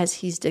point as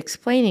he's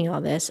explaining all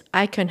this,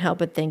 I couldn't help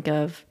but think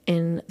of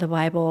in the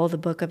Bible, the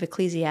book of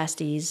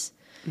Ecclesiastes,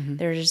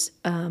 there's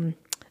a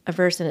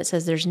verse and it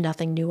says, "There's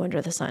nothing new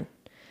under the sun."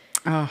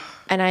 Oh.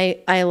 And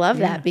I love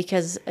that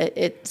because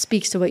it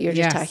speaks to what you're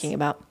just talking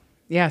about.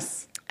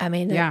 Yes. I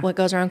mean, what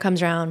goes around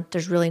comes around.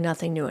 There's really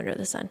nothing new under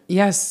the sun.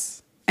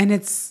 Yes. And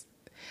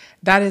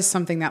that is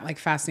something that like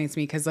fascinates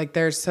me because like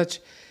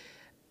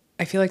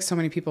I feel like so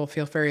many people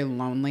feel very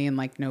lonely and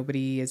like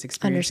nobody is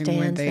experiencing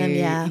what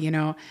they,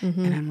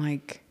 and I'm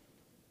like,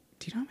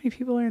 do you know how many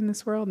people are in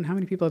this world and how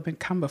many people have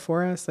come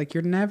before us? Like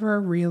you're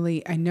never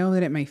really, I know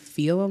that it may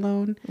feel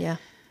alone. Yeah.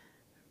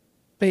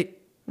 But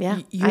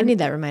I need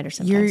that reminder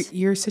sometimes.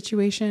 Your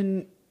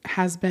situation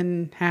has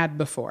been had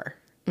before,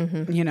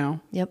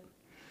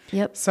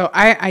 Yep. So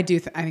I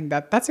think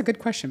that's a good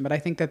question, but I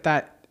think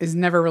that is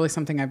never really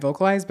something I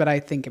vocalize, but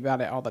I think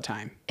about it all the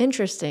time.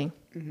 Interesting.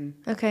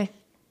 Okay.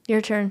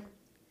 Your turn.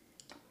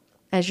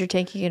 as you're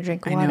taking a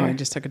drink of I water. know. I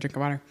just took a drink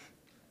of water.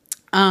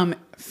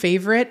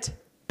 Favorite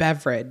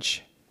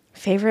beverage?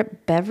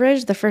 Favorite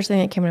beverage? The first thing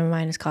that came to my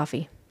mind is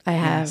coffee. I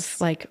have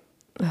Yes. I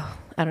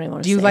don't even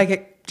want to say. Do you like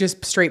it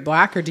just straight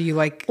black, or do you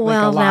like a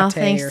latte now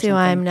thanks or to something?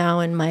 I'm now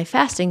in my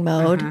fasting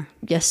mode.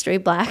 Yes,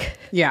 straight black.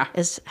 Yeah.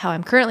 Is how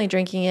I'm currently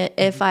drinking it.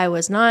 If I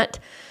was not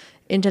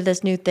into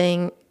this new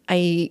thing,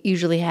 I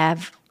usually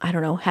have, I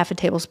don't know, half a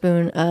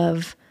tablespoon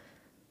of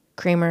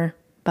creamer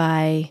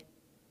by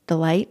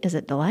Delight. Is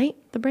it Delight,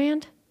 the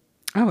brand?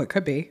 Oh, it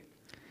could be.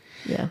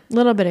 Yeah, a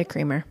little bit of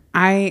creamer.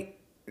 But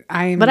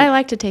I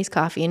like to taste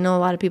coffee. I know a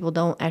lot of people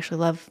don't actually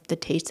love the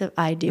taste of.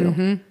 I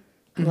do.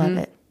 I love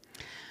it.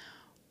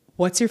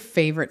 What's your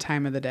favorite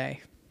time of the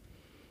day?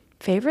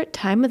 Favorite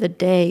time of the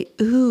day?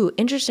 Ooh,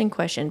 interesting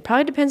question.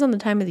 Probably depends on the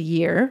time of the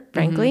year,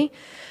 frankly.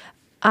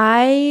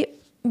 I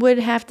would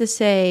have to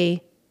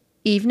say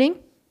evening.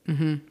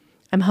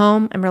 I'm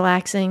home. I'm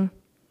relaxing.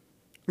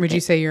 Would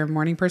you say you're a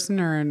morning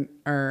person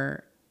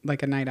or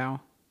like a night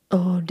owl?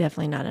 Oh,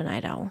 definitely not a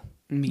night owl.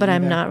 Me But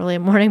I'm either. not really a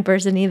morning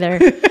person either.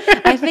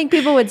 I think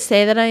people would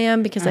say that I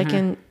am because I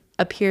can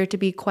appear to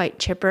be quite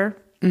chipper.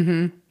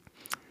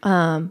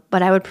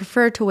 But I would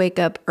prefer to wake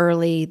up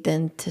early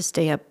than to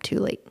stay up too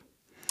late.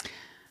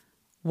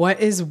 What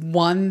is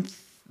one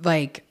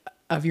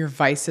of your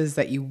vices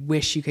that you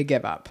wish you could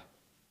give up?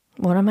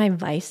 One of my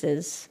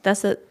vices.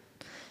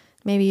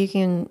 Maybe you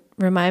can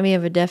remind me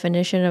of a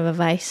definition of a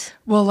vice.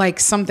 Well,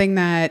 like something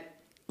that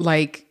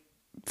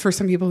for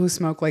some people who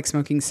smoke, like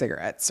smoking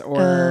cigarettes,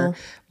 or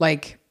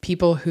like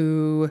people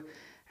who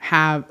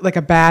have like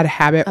a bad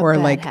habit, or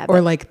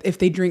if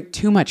they drink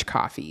too much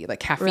coffee, like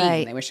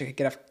caffeine, they wish they could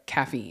get off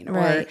caffeine,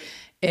 or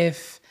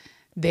if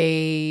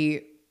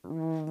they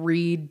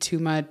read too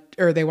much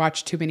or they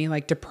watch too many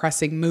like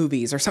depressing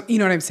movies or something, you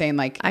know what I'm saying?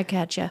 Like I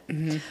catch you.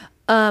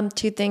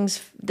 Two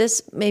things.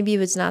 This maybe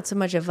was not so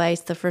much a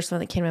vice. The first one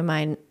that came to my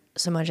mind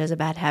so much as a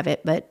bad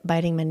habit, but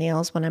biting my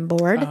nails when I'm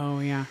bored. Oh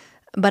yeah.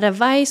 But a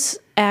vice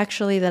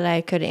actually that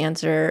I could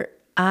answer.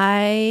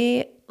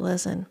 I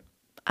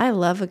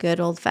love a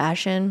good old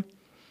fashioned.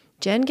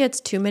 Jen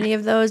gets too many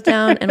of those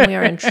down and we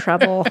are in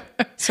trouble.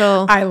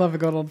 So I love a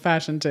good old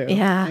fashioned too.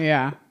 Yeah.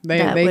 Yeah.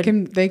 They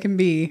can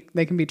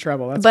be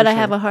trouble. That's but for I sure.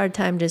 have a hard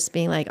time just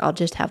being like, I'll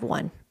just have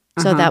one.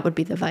 So that would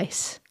be the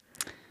vice.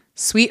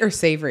 Sweet or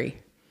savory?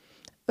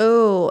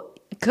 Oh,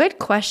 good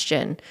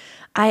question.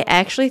 I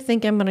actually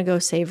think I'm going to go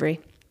savory.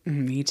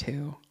 Me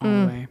too. All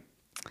the way.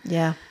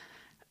 Yeah.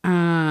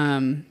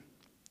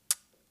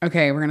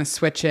 Okay. We're going to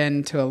switch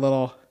into a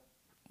little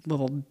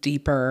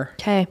deeper.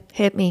 Okay.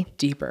 Hit me.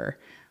 Deeper.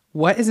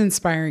 What is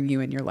inspiring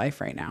you in your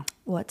life right now?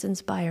 What's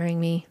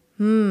inspiring me?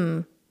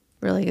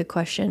 Really good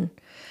question.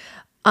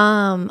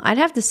 I'd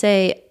have to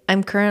say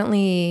I'm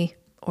currently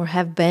or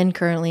have been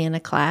currently in a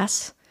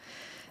class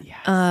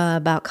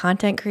about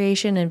content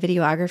creation and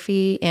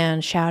videography,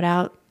 and shout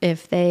out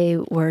if they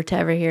were to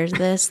ever hear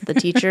this, the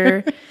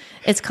teacher.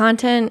 It's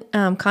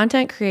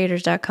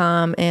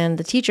contentcreators.com, and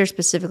the teacher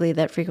specifically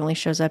that frequently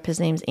shows up, his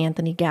name's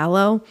Anthony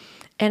Gallo,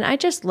 and I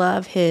just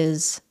love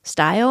his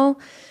style.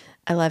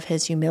 I love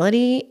his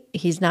humility.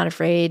 He's not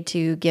afraid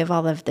to give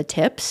all of the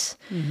tips.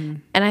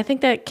 And I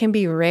think that can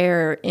be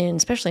rare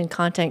especially in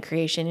content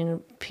creation.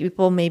 And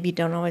people maybe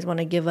don't always want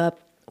to give up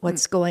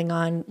what's going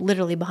on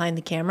literally behind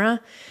the camera.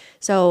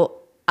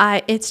 So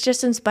it's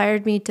just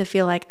inspired me to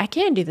feel like I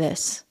can do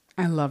this.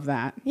 I love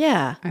that.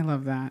 Yeah. I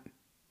love that.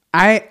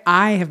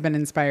 I have been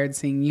inspired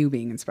seeing you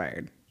being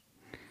inspired.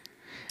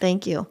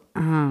 Thank you.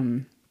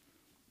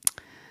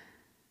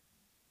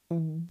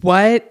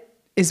 What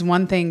is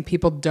one thing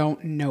people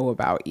don't know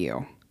about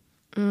you?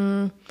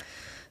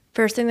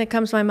 First thing that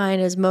comes to my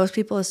mind is most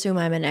people assume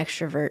I'm an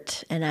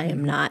extrovert, and I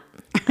am not.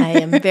 I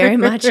am very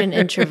much an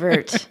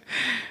introvert.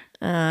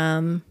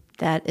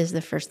 That is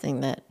the first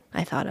thing that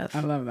I thought of. I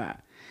love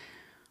that.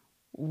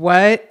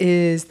 What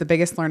is the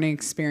biggest learning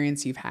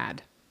experience you've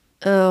had?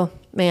 Oh,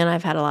 man,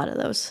 I've had a lot of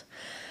those.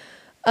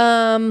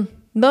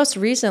 Most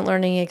recent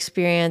learning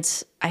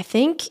experience, I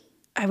think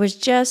I was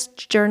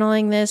just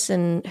journaling this,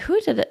 and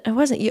who did it? It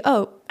wasn't you.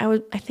 Oh,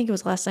 I think it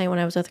was last night when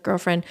I was with a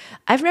girlfriend.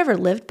 I've never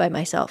lived by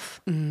myself,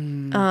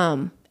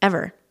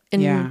 ever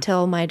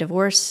until my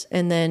divorce,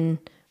 and then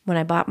when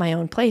I bought my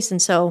own place.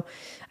 And so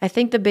I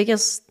think the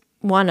biggest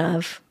one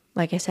of,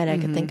 like I said, I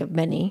could think of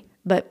many,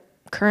 but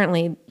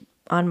currently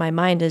on my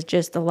mind is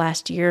just the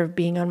last year of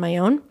being on my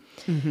own.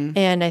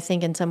 And I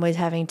think in some ways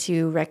having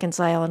to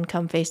reconcile and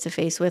come face to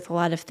face with a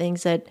lot of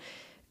things that,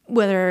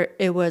 whether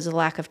it was a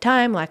lack of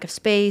time, lack of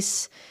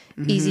space,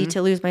 easy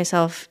to lose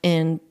myself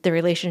in the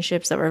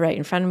relationships that were right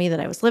in front of me that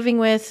I was living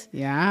with.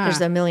 Yeah.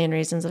 There's a million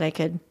reasons that I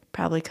could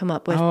probably come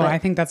up with. Oh, but I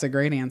think that's a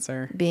great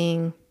answer.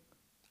 being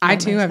I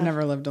too have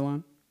never lived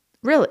alone.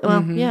 really,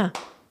 well, yeah.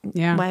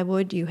 Yeah. Why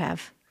would you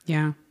have?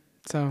 Yeah.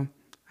 So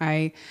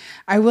I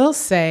will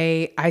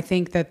say, I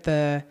think that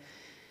the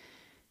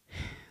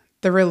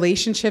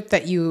relationship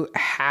that you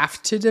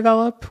have to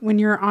develop when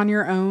you're on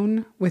your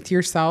own with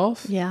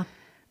yourself, Yeah.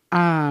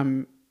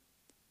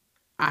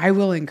 I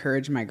will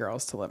encourage my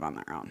girls to live on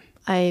their own.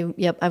 I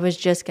was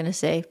just going to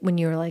say, when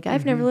you were like,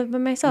 I've never lived by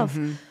myself,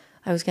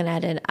 I was going to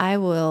add in, I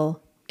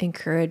will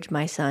encourage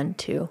my son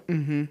to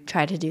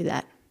try to do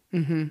that.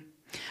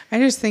 I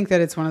just think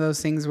that it's one of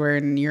those things where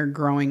when you're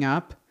growing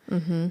up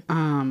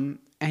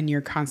and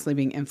you're constantly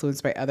being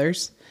influenced by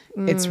others,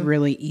 it's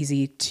really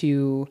easy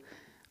to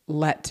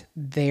let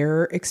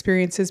their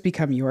experiences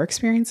become your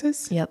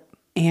experiences. Yep.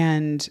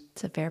 And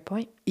it's a fair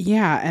point.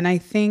 Yeah. And I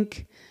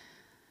think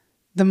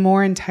the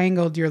more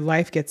entangled your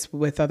life gets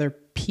with other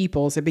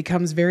people's, it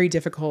becomes very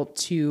difficult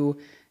to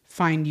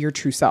find your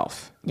true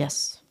self.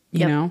 Yes.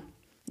 You know?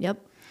 Yep.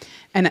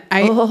 And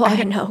I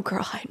know,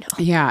 girl. I know.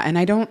 Yeah. And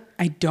I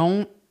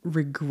don't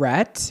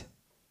regret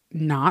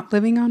not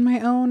living on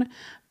my own,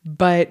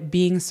 but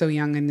being so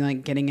young and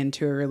like getting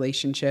into a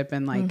relationship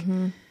and like,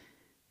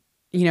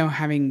 you know,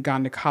 having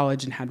gone to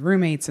college and had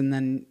roommates. And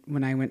then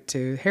when I went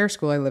to hair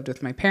school, I lived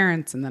with my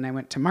parents, and then I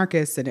went to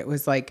Marcus, and it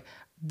was like,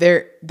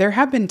 there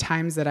have been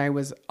times that I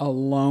was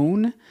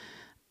alone,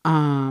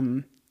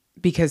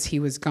 because he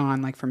was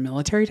gone like for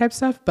military type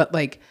stuff, but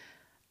like,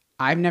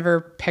 I've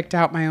never picked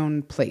out my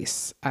own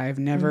place. I've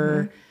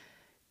never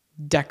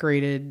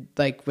decorated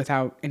like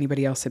without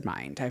anybody else in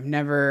mind. I've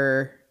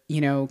never,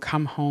 you know,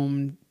 come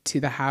home to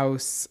the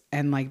house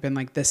and like been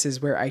like, this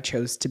is where I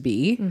chose to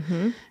be.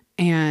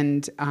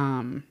 And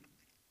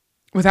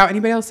without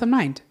anybody else in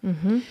mind.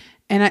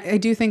 And I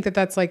do think that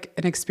that's like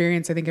an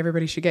experience I think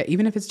everybody should get,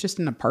 even if it's just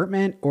an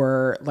apartment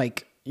or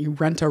like you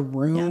rent a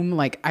room.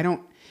 Like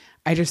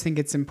I just think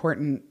it's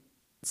important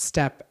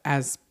step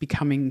as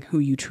becoming who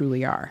you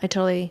truly are. I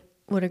totally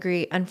would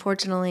agree.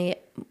 Unfortunately,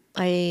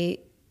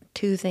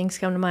 two things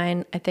come to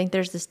mind. I think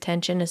there's this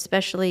tension,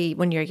 especially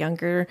when you're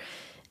younger,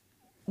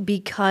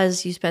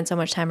 because you spend so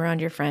much time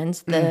around your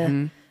friends,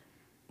 the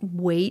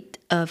weight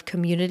of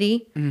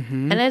community.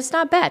 And it's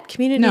not bad.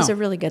 Community is a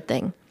really good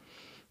thing.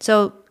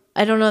 So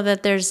I don't know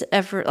that there's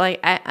ever, like,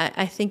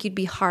 I think you'd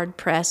be hard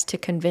pressed to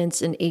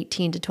convince an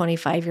 18 to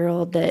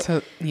 25-year-old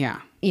that,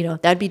 you know,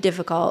 that'd be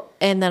difficult.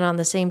 And then on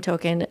the same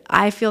token,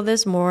 I feel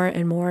this more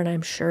and more, and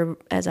I'm sure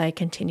as I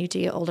continue to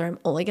get older, I'm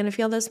only going to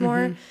feel this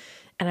more.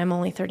 And I'm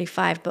only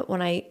 35. But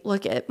when I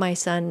look at my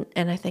son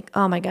and I think,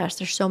 oh my gosh,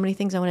 there's so many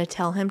things I want to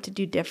tell him to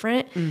do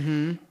different.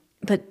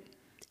 But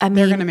I mean,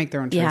 they're going to make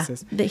their own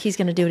choices. Yeah, that he's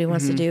going to do what he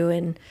wants to do.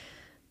 And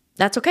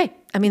that's okay.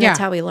 I mean, that's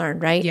how we learn,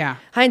 right? Yeah.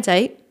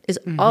 Hindsight is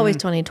always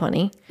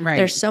 20/20. Right.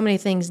 There's so many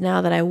things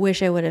now that I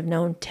wish I would have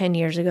known 10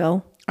 years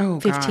ago,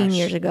 15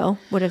 years ago,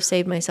 would have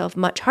saved myself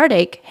much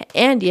heartache.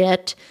 And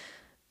yet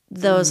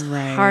those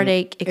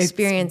heartache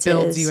experiences it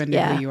builds you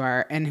into who you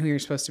are and who you're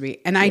supposed to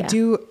be. And I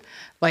do,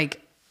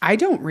 like, I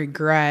don't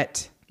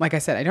regret, like I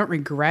said, I don't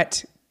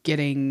regret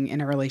getting in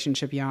a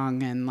relationship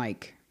young and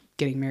like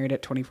getting married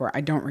at 24.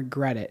 I don't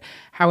regret it.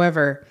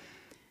 However,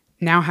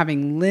 now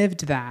having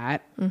lived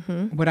that,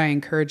 would I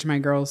encourage my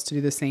girls to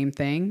do the same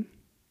thing?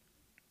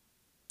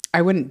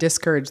 I wouldn't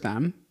discourage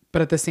them,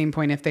 but at the same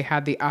point, if they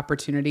had the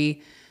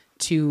opportunity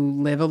to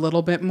live a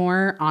little bit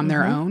more on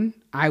their own,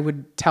 I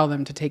would tell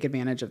them to take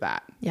advantage of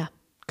that. Yeah.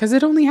 Because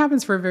it only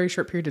happens for a very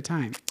short period of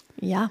time.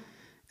 Yeah.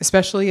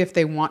 Especially if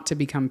they want to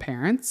become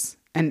parents,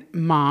 and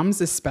moms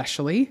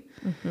especially.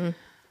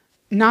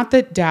 Not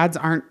that dads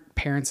aren't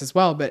parents as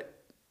well,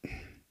 but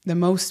the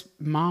most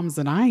moms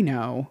that I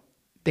know,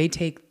 they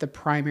take the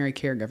primary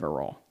caregiver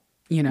role,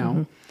 you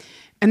know?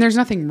 And there's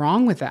nothing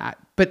wrong with that,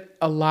 but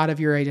a lot of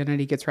your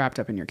identity gets wrapped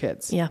up in your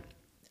kids. Yeah,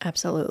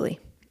 absolutely.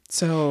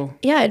 So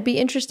yeah, it'd be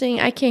interesting.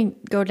 I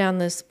can't go down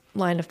this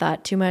line of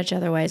thought too much.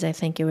 Otherwise, I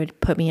think it would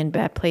put me in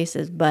bad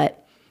places.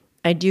 But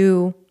I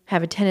do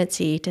have a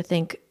tendency to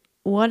think,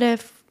 what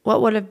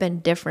would have been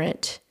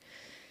different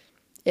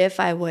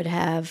if I would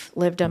have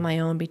lived on my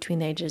own between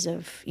the ages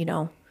of, you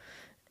know,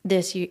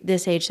 this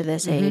age to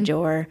this age?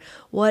 Or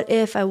what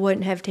if I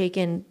wouldn't have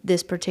taken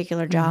this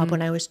particular job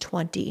when I was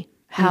 20?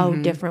 How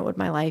different would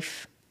my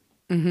life?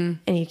 And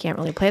you can't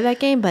really play that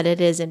game, but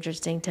it is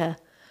interesting to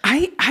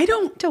I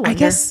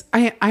guess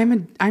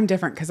I'm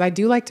different because I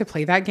do like to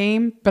play that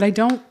game, but I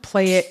don't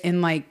play it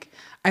in like,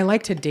 I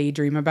like to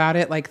daydream about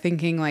it, like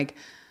thinking like,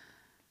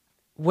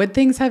 would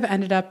things have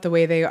ended up the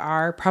way they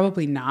are?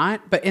 Probably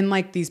not. But in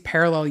like these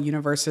parallel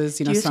universes,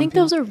 you know, do you think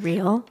those are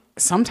real?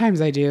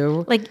 Sometimes I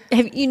do. Like,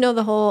 you know,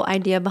 the whole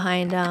idea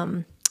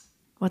behind,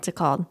 what's it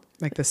called?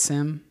 Like The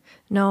Sim?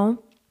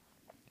 No.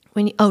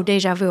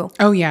 Deja vu.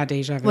 Oh yeah,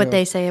 deja vu. What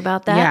they say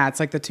about that? Yeah, it's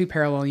like the two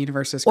parallel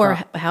universes. Or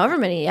however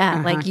many,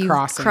 like you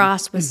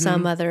cross with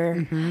some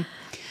other.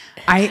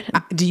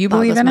 Do you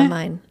believe in it?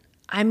 Mind.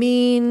 I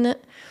mean,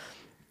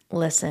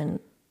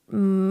 listen,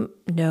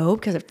 no,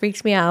 because it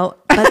freaks me out.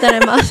 But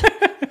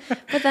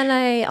then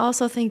I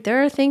also think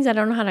there are things I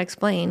don't know how to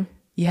explain.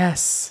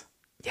 Yes.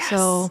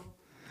 So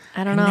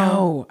I don't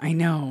know. I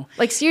know.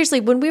 Like seriously,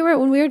 when we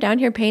were down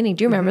here painting,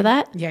 do you remember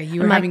that? Yeah,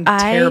 you were having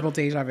terrible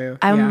deja vu.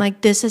 I'm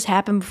like, this has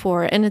happened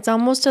before. And it's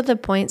almost to the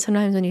point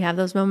sometimes when you have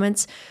those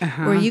moments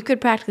where you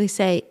could practically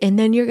say, and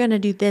then you're going to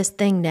do this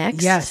thing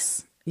next.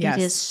 Yes. It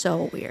is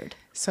so weird.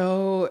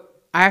 So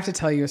I have to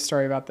tell you a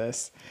story about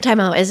this. Time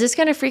out. Is this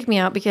going to freak me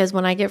out? Because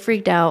when I get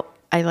freaked out,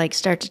 I like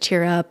start to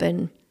tear up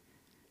and.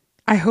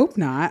 I hope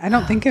not. I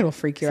don't think it'll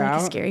freak you out.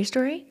 Like a scary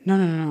story?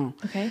 No.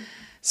 Okay.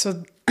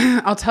 So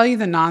I'll tell you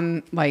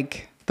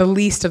the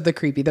least of the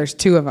creepy. There's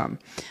 2 of them.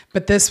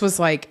 But this was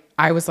like,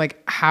 I was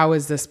like, how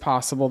is this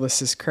possible?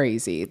 This is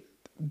crazy.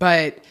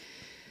 But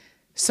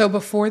so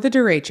before the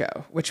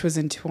derecho, which was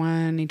in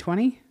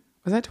 2020,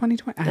 was that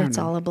 2020? I don't know. It's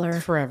all a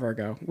blur. Forever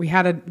ago. We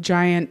had a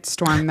giant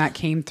storm that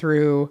came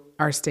through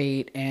our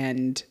state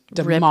and Ripped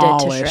it to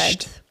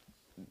demolished shreds.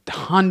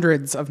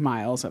 hundreds of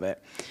miles of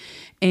it.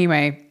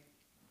 Anyway,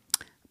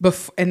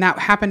 and that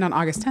happened on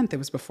August 10th. It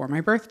was before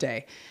my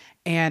birthday.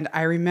 And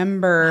I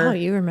remember... Oh,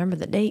 you remember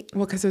the date?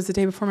 Well, because it was the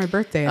day before my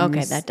birthday.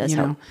 Okay, that does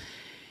help.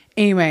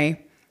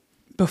 Anyway,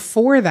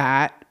 before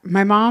that,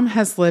 my mom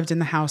has lived in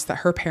the house that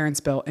her parents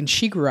built and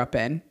she grew up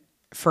in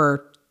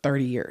for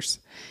 30 years.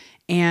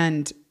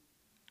 And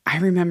I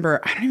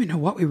remember, I don't even know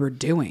what we were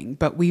doing,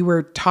 but we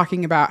were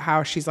talking about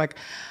how she's like,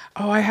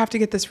 oh, I have to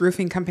get this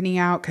roofing company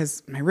out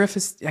because I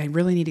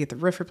really need to get the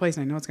roof replaced.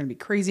 And I know it's going to be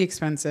crazy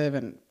expensive.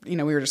 And, we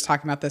were just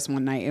talking about this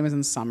one night. It was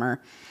in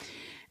summer.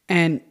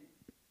 And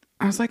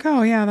I was like,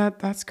 oh yeah,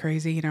 that's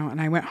crazy,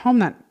 and I went home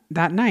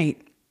that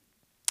night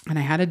and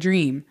I had a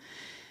dream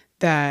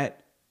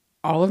that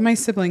all of my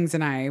siblings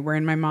and I were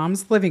in my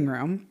mom's living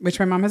room, which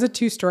my mom has a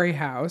 2-story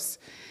house.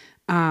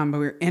 But we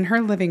were in her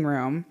living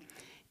room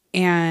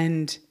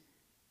and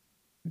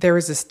there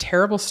was this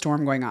terrible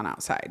storm going on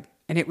outside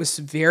and it was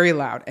very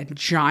loud and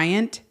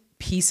giant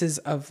pieces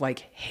of like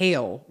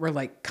hail were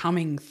like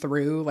coming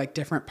through like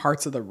different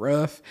parts of the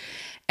roof.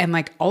 And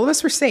like all of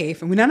us were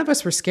safe and none of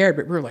us were scared,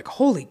 but we were like,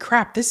 holy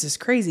crap, this is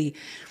crazy.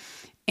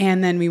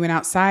 And then we went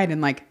outside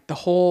and like the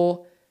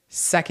whole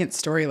 2nd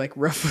story like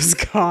roof was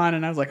gone.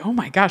 And I was like, oh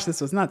my gosh,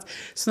 this was nuts.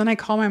 So then I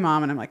call my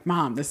mom and I'm like,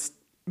 Mom,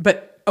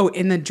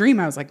 in the dream,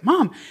 I was like,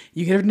 Mom,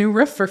 you get a new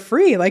roof for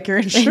free. Like your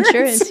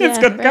insurance it's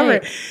going to cover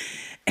it.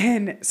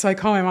 And so I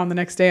called my mom the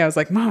next day. I was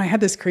like, Mom, I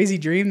had this crazy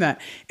dream that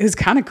it was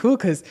kind of cool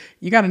because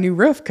you got a new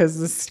roof because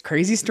this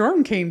crazy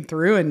storm came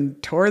through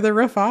and tore the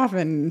roof off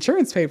and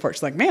insurance paid for it.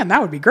 She's like, man,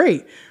 that would be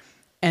great.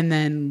 And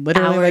then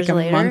literally Hours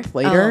like a month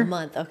later. Oh, a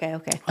month. Okay.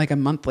 Like a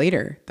month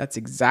later, that's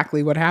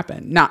exactly what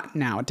happened. Not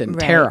now, it didn't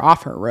tear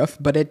off her roof,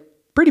 but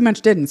it pretty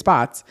much did in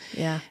spots.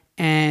 Yeah.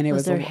 And it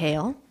was there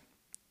hail?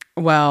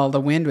 Well, the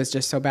wind was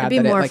just so bad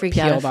that it like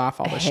peeled off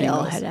all the hail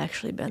shingles. Had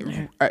actually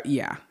been there.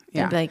 Yeah.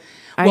 I'd be like,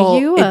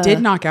 it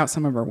did knock out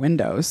some of her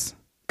windows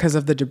because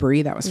of the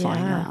debris that was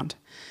flying around.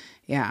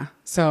 Yeah.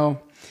 So,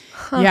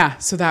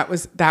 so that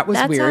was that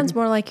weird. That sounds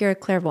more like you're a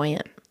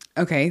clairvoyant.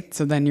 Okay.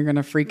 So then you're going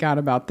to freak out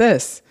about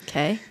this.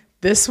 Okay.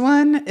 This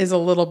one is a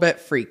little bit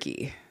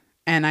freaky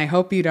and I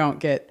hope you don't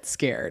get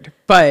scared,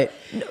 but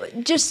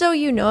just so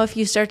you know, if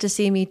you start to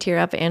see me tear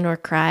up and or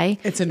cry,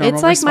 it's a normal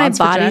it's like my response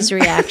for body's Jen.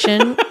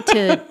 reaction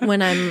to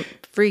when I'm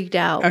freaked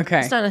out.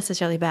 Okay. It's not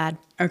necessarily bad.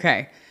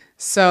 Okay.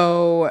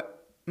 So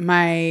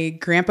my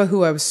grandpa,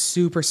 who I was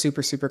super,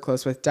 super, super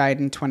close with, died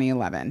in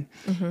 2011.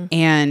 Mm-hmm.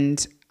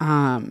 And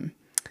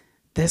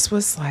this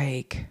was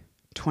like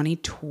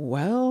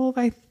 2012.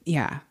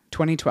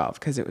 2012,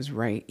 because it was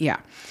right. Yeah.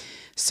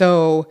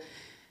 So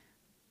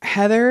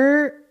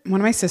Heather, one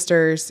of my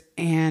sisters,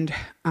 and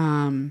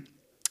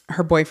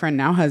her boyfriend,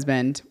 now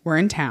husband, were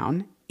in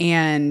town.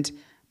 And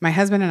my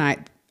husband and I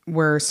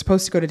were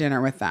supposed to go to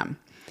dinner with them.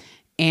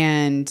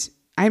 And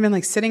I've been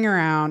like sitting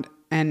around.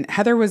 And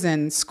Heather was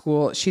in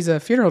school. She's a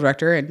funeral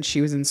director and she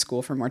was in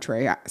school for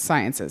mortuary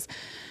sciences.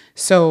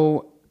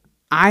 So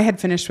I had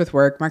finished with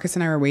work. Marcus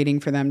and I were waiting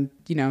for them,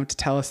 to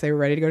tell us they were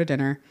ready to go to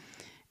dinner.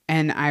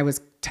 And I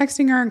was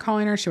texting her and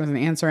calling her. She wasn't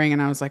answering.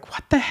 And I was like,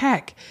 what the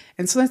heck?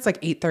 And so that's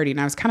like 8:30.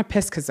 And I was kind of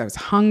pissed because I was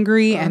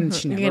hungry and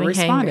she never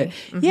responded.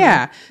 Mm-hmm.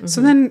 Yeah. Mm-hmm.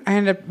 So then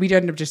we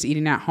ended up just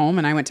eating at home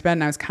and I went to bed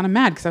and I was kind of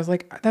mad because I was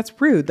like, that's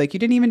rude. Like you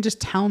didn't even just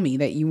tell me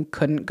that you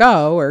couldn't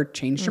go or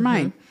changed your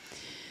mind.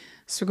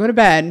 So go to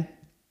bed.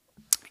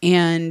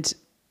 And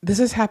this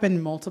has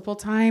happened multiple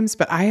times,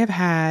 but I have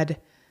had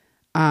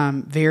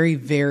very,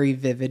 very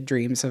vivid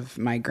dreams of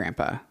my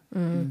grandpa.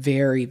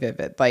 Very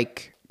vivid.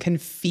 Like can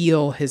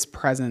feel his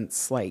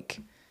presence. Like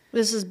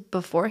this is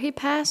before he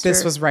passed?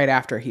 This was right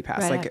after he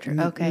passed. Right after.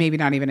 Okay. Maybe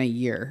not even a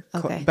year.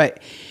 Okay.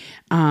 But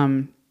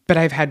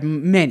I've had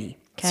many.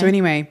 Okay. So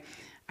anyway,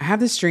 I have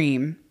this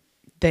dream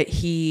that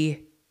he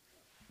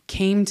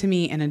came to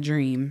me in a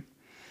dream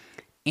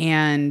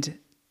and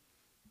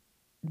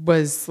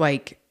was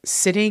like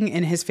sitting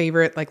in his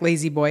favorite like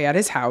lazy boy at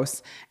his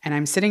house, and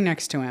I'm sitting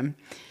next to him,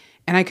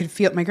 and I could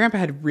feel my grandpa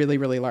had really,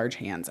 really large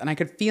hands, and I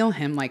could feel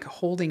him like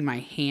holding my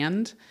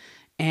hand,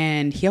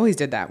 and he always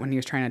did that when he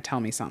was trying to tell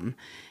me something.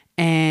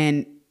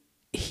 And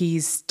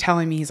he's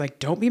telling me, he's like,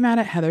 don't be mad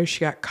at Heather.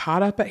 She got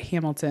caught up at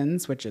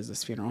Hamilton's, which is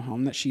this funeral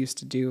home that she used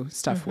to do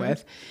stuff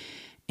with.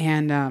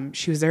 And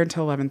she was there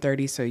until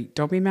 11:30. So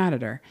don't be mad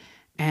at her.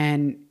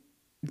 And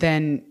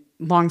then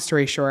long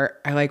story short,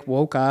 I like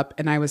woke up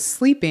and I was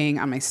sleeping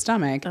on my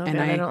stomach. Oh, and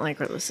God, I don't like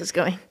where this is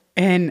going.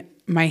 And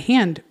my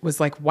hand was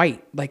like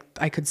white. Like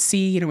I could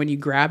see, when you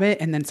grab it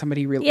and then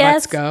somebody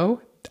lets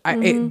go,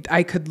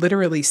 I could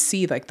literally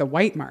see like the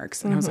white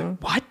marks. And I was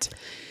like, what?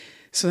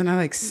 So then I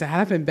like sat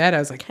up in bed. I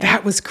was like,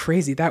 that was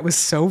crazy. That was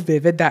so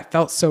vivid. That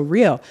felt so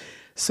real.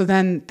 So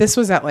then this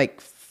was at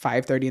like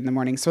 5:30 in the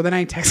morning. So then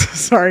I text,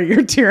 sorry,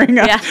 you're tearing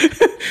up. Yeah.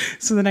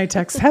 So then I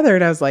text Heather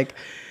and I was like,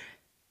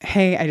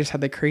 hey, I just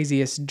had the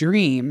craziest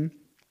dream.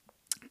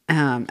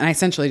 And I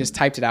essentially just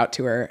typed it out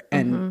to her.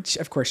 And she,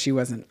 of course she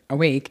wasn't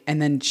awake.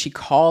 And then she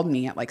called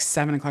me at like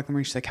 7 o'clock in the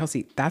morning. She's like,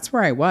 Kelsey, that's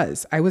where I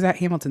was. I was at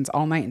Hamilton's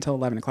all night until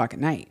 11 o'clock at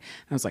night.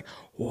 And I was like,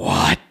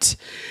 what?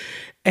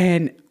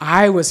 And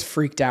I was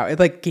freaked out. It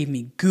like gave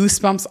me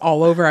goosebumps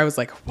all over. I was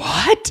like,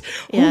 what?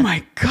 Yeah. Oh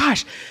my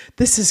gosh,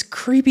 this is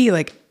creepy.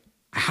 Like,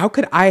 how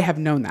could I have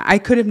known that? I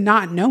could have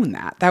not known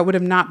that. That would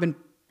have not been,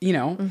 you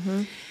know?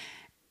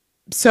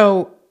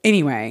 So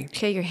anyway.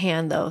 Okay, your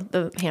hand though,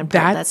 the hand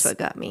part, that's what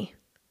got me.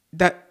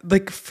 That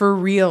like for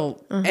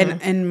real.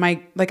 And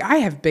my, like I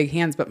have big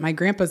hands, but my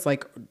grandpa's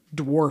like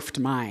dwarfed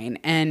mine.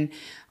 And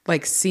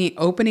like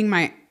opening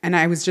my, and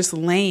I was just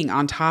laying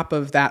on top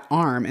of that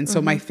arm. And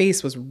so my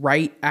face was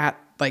right at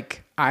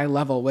like eye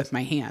level with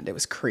my hand. It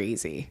was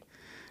crazy.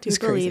 Do you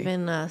believe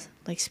in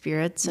like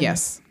spirits?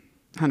 Yes,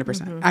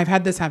 100%. I've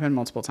had this happen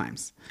multiple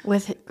times.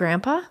 With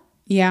grandpa?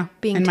 Yeah.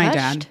 Being and touched? My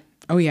dad.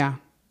 Oh yeah.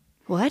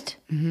 What?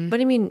 What do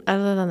you mean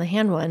other than the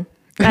hand one?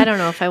 I don't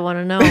know if I want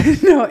to know.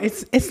 No,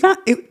 it's not.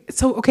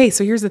 So, okay.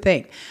 So here's the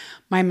thing.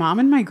 My mom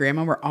and my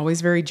grandma were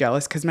always very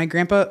jealous because my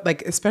grandpa,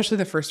 like, especially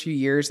the first few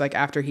years, like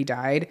after he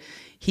died,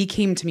 he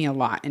came to me a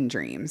lot in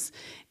dreams.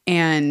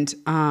 And,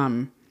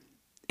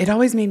 it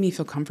always made me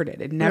feel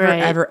comforted. It never,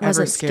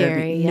 ever scared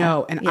me. Yeah.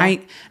 No.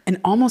 And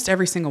and almost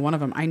every single one of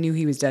them, I knew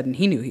he was dead and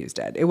he knew he was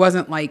dead. It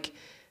wasn't like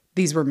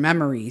these were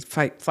memory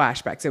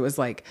flashbacks. It was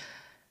like,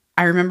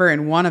 I remember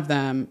in one of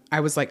them,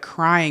 I was like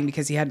crying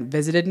because he hadn't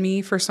visited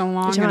me for so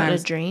long. And I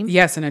was, a dream?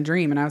 Yes, in a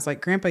dream. And I was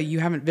like, Grandpa, you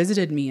haven't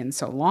visited me in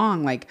so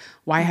long. Like,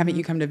 why haven't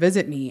you come to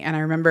visit me? And I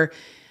remember,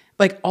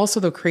 like, also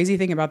the crazy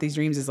thing about these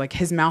dreams is like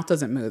his mouth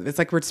doesn't move. It's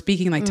like we're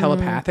speaking like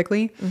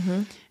telepathically.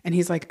 And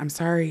he's like, I'm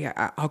sorry,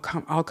 I'll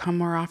come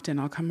more often.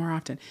 I'll come more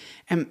often.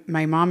 And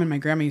my mom and my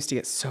grandma used to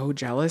get so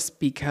jealous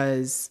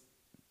because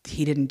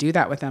he didn't do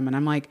that with them. And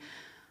I'm like,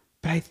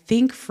 but I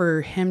think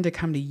for him to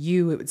come to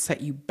you, it would set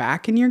you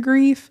back in your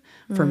grief.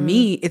 For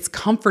me, it's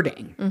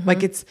comforting.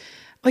 Like it's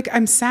like,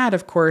 I'm sad,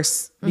 of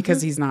course,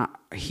 because he's not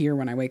here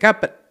when I wake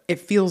up, but it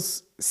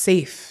feels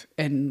safe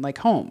and like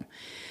home.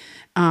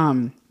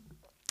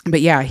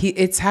 But yeah,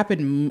 it's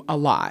happened a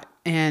lot.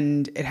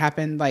 And it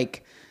happened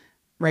like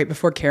right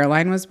before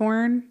Caroline was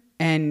born,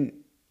 and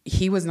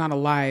he was not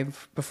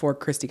alive before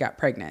Christy got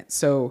pregnant.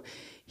 So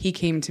he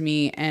came to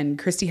me, and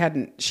Christy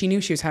she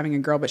knew she was having a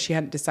girl, but she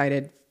hadn't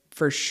decided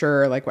for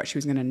sure like what she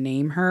was going to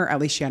name her. At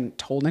least she hadn't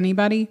told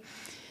anybody.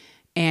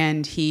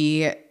 And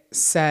he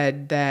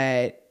said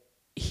that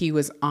he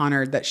was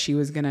honored that she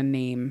was going to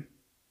name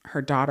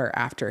her daughter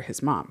after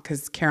his mom,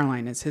 because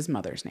Caroline is his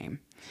mother's name.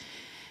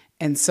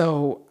 And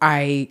so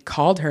I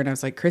called her and I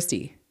was like,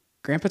 Christy,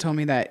 Grandpa told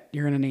me that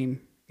you're going to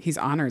he's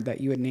honored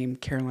that you would name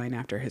Caroline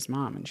after his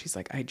mom. And she's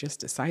like, I just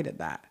decided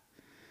that.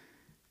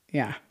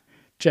 Yeah.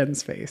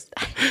 Jen's face.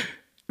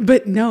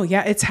 But no,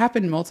 yeah, it's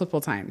happened multiple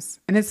times.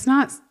 And it's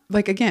not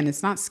like, again,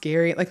 it's not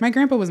scary. Like my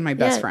grandpa was my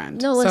best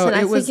friend. No, listen, so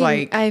it was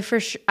like, I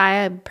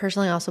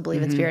personally also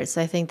believe in spirits.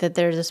 I think that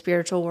there's a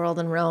spiritual world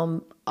and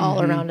realm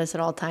all around us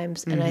at all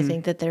times. And I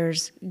think that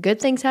there's good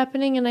things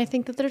happening, and I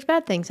think that there's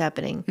bad things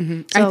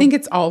happening. So, I think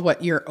it's all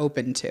what you're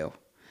open to.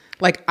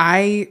 Like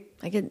I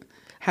could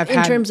have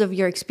in terms of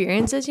your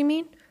experiences, you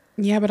mean?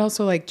 Yeah, but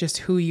also like just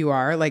who you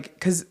are. Like,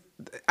 cause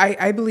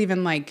I believe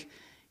in like,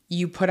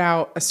 you put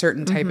out a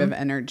certain type of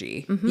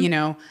energy, you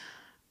know,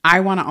 I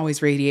want to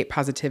always radiate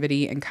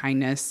positivity and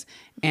kindness.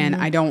 And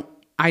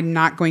I'm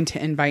not going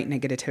to invite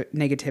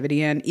negativity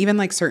in. Even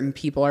like certain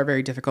people are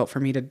very difficult for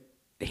me to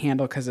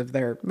handle because of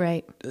their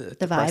the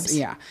vibes.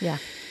 Yeah.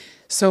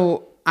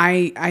 So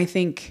I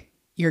think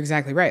you're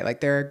exactly right. Like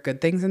there are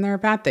good things and there are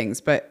bad things,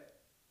 but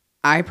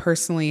I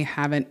personally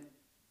haven't,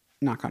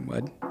 knock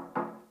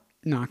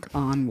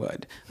on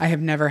wood. I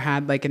have never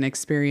had like an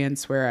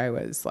experience where I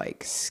was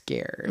like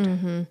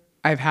scared.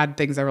 I've had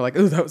things that were like,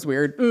 oh, that was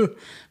weird.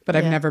 But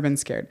I've never been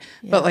scared.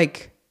 But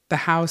like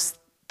the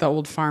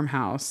old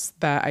farmhouse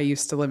that I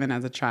used to live in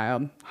as a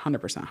child,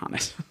 100% haunted.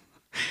 100%.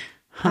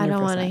 I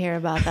don't want to hear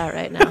about that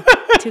right now.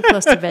 Too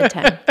close to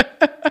bedtime.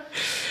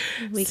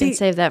 We can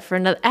save that for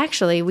another.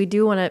 Actually, we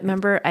do want to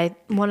remember.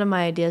 One of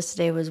my ideas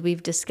today was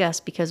we've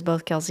discussed, because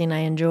both Kelsey and I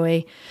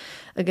enjoy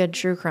a good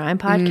true crime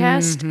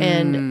podcast,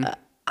 and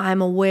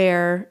I'm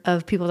aware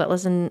of people that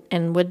listen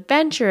and would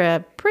venture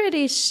a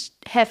pretty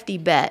hefty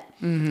bet.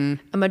 A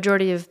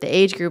majority of the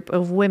age group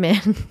of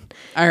women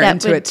are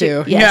into it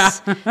too.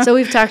 Yes. Yeah. So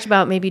we've talked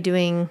about maybe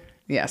doing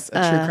a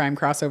true crime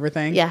crossover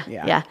thing.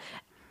 Yeah.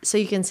 So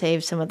you can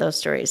save some of those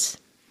stories.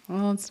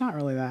 Well, it's not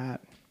really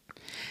that.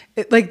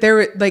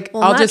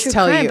 I'll just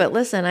tell you. But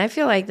listen, I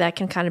feel like that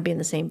can kind of be in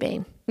the same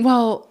vein.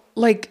 Well,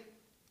 like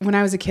when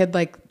I was a kid,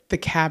 like the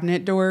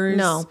cabinet doors.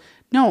 No,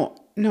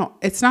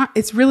 it's not.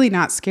 It's really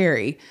not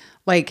scary.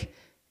 Like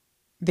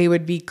they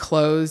would be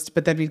closed,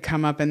 but then we'd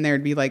come up and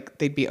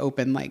they'd be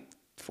open like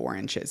 4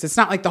 inches. It's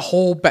not like the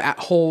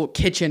whole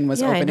kitchen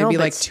was open. know, It'd be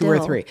but like 2 or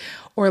still. 3.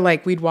 Or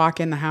like we'd walk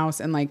in the house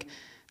and like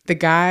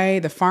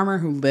the farmer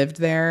who lived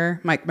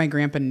there, my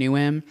grandpa knew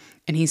him,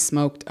 and he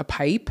smoked a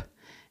pipe.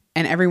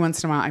 And every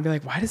once in a while I'd be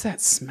like, why does that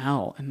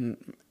smell? And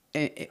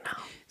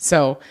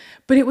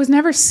but it was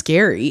never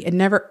scary. It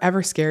never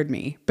ever scared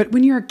me. But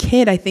when you're a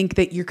kid, I think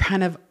that you're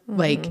kind of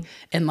like,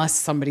 unless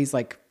somebody's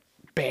like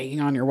banging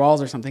on your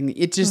walls or something,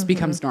 it just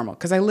becomes normal.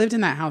 Because I lived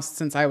in that house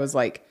since I was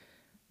like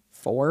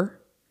 4.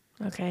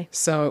 Okay.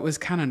 So it was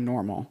kind of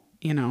normal,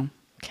 you know.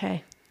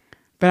 Okay.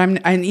 But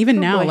and even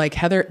now, boy. like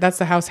Heather, that's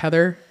the house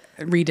Heather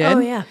redid. Oh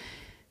yeah.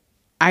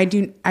 I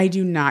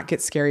do not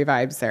get scary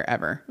vibes there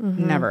ever.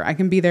 Never. I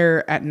can be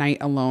there at night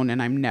alone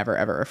and I'm never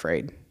ever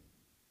afraid.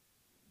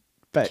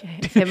 But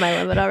Hit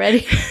my limit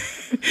already.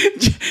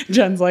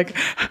 Jen's like,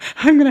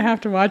 I'm gonna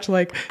have to watch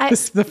like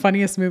the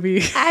funniest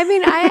movie. I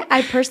mean,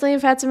 I personally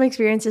have had some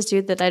experiences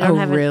too that I don't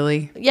have.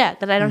 Really?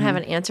 That I don't have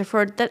an answer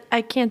for. That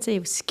I can't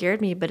say scared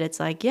me, but it's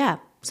like, yeah,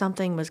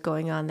 something was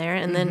going on there.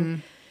 And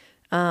then,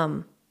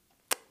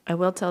 I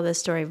will tell this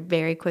story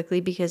very quickly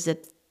because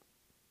it's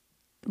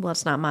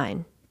not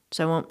mine,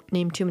 so I won't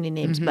name too many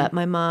names. But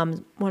my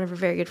mom, one of her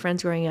very good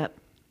friends growing up,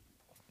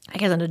 I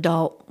guess an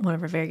adult, one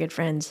of her very good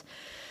friends.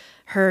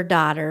 Her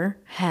daughter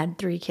had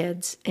 3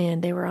 kids,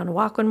 and they were on a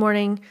walk one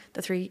morning,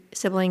 the 3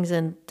 siblings,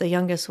 and the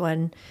youngest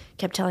one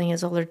kept telling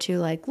his older 2,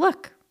 like,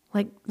 look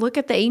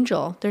at the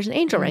angel. There's an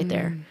angel right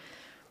there.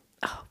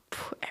 Oh,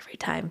 every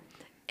time.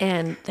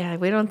 And they're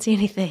like, we don't see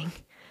anything.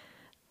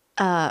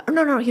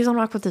 No, he was on a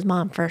walk with his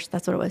mom first.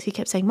 That's what it was. He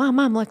kept saying,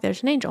 Mom, look,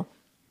 there's an angel.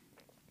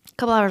 A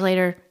couple hours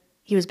later,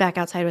 he was back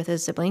outside with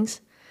his siblings,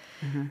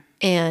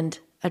 and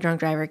a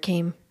drunk driver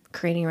came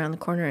careening around the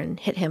corner and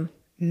hit him.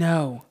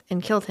 No.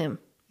 And killed him.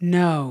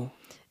 No.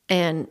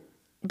 And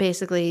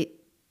basically,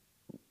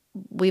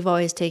 we've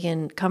always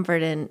taken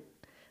comfort in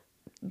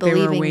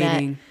believing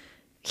that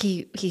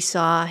he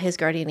saw his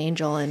guardian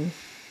angel, and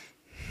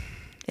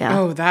yeah.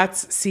 Oh,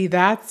 that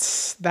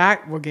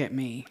will get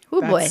me.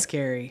 Oh, that's boy.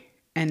 Scary.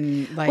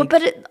 And like, Well,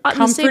 but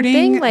comforting, the same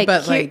thing, like,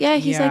 but like,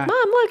 he's like,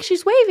 Mom, look,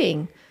 she's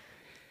waving.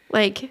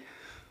 Like,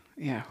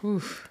 yeah.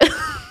 Oof.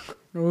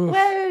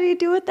 what did he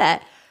do with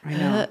that? I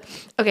know.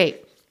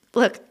 Okay,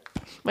 look,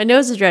 my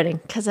nose is running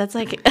because that's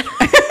like.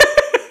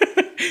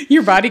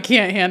 Your body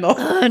can't handle.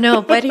 Oh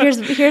no, but here's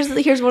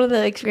one of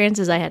the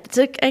experiences I had.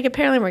 So, like,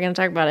 apparently we're going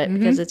to talk about it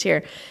because it's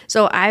here.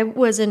 So I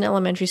was in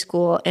elementary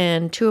school,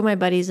 and 2 of my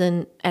buddies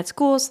at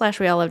school /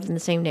 we all lived in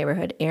the same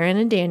neighborhood. Aaron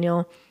and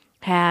Daniel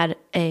had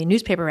a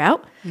newspaper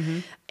route,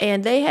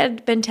 and they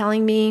had been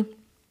telling me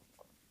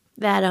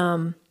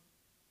that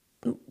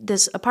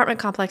this apartment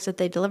complex that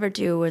they delivered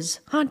to was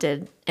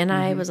haunted. And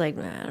I was like,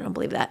 nah, I don't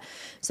believe that.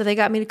 So they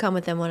got me to come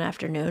with them one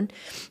afternoon.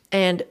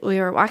 And we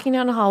were walking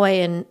down the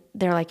hallway, and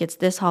they're like, it's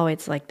this hallway.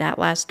 It's like that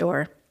last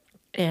door.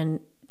 And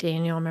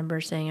Daniel, I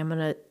remember saying, I'm going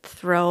to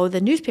throw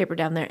the newspaper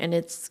down there, and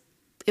it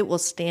will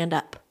stand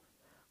up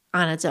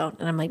on its own.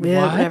 And I'm like,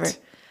 whatever.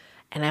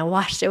 And I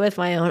watched it with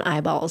my own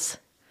eyeballs.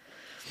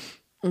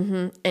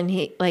 And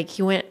he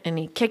went and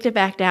he kicked it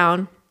back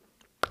down.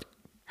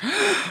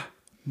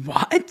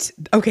 What?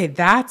 Okay,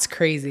 that's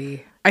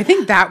crazy. I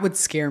think that would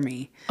scare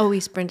me. Oh, he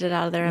sprinted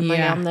out of there. I'm like,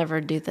 I'll never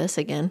do this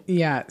again.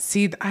 Yeah.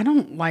 See, I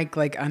don't like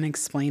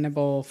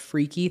unexplainable,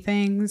 freaky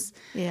things.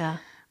 Yeah.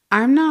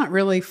 I'm not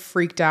really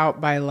freaked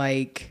out by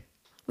like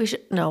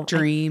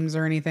dreams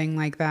or anything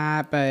like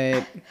that,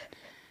 but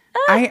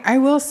I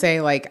will say,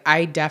 like,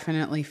 I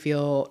definitely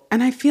feel,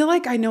 and I feel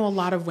like I know a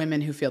lot of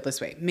women who feel this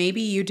way.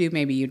 Maybe you do,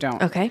 maybe you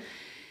don't. Okay.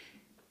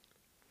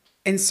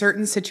 In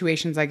certain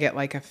situations, I get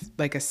like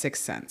a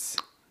sixth sense.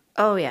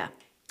 Oh yeah.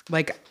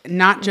 Like,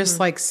 not just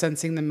like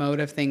sensing the mode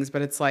of things,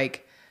 but it's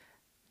like,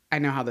 I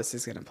know how this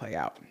is going to play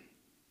out.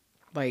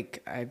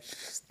 Like I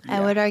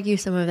would argue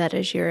some of that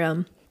is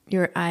your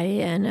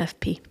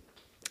INFP.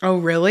 Oh,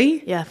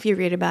 really? Yeah. If you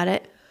read about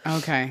it.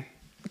 Okay.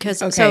 Because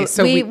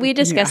so we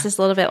discussed this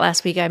a little bit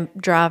last week. I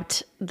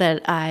dropped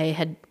that I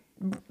had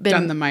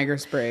done the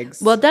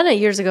Myers-Briggs. Well, done it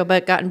years ago,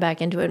 but gotten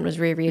back into it and was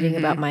rereading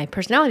about my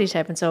personality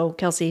type. And so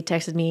Kelsey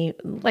texted me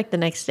like the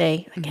next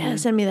day, like, yeah,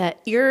 send me that.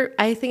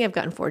 I think I've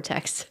gotten 4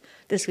 texts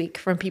this week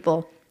from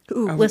people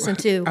who listen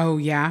to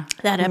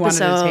that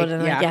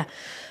episode.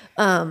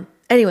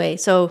 Anyway,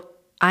 so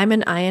I'm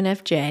an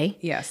INFJ.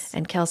 Yes.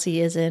 And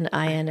Kelsey is an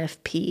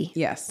INFP.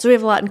 Yes. So we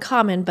have a lot in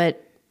common,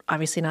 but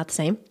obviously not the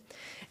same.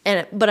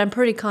 But I'm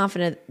pretty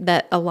confident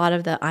that a lot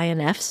of the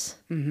INFs,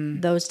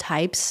 those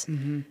types,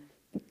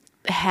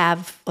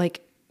 have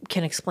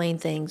can explain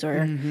things,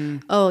 or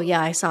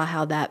I saw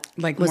how that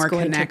was more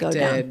going connected. To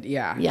go down.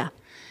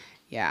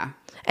 Yeah.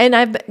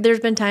 And there's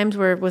been times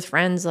where with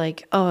friends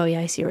like, oh yeah,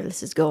 I see where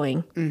this is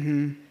going.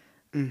 And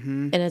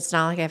it's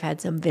not like I've had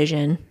some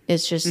vision.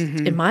 It's just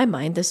in my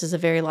mind, this is a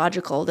very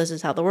logical. This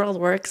is how the world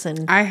works.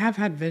 And I have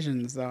had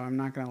visions, though. I'm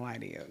not gonna lie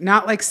to you.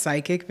 Not like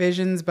psychic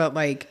visions, but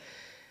like.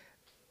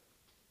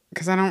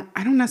 Because I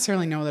don't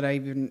necessarily know that I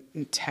even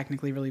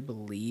technically really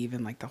believe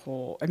in like the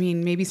whole, I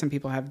mean, maybe some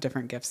people have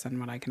different gifts than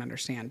what I can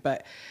understand,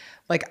 but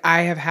like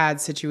I have had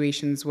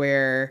situations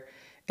where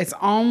It's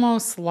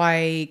almost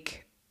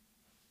like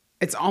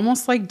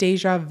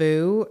deja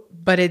vu,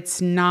 but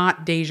it's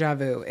not deja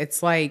vu.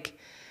 It's like,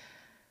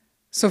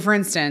 so for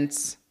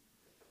instance,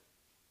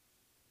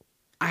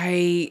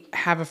 I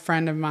have a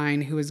friend of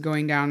mine who was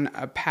going down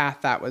a path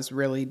that was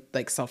really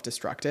like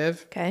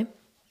self-destructive. Okay.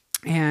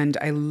 And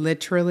I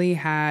literally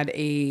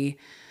I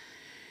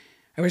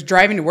was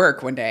driving to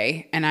work one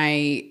day and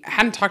I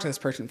hadn't talked to this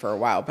person for a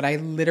while, but I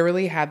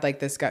literally had like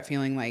this gut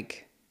feeling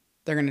like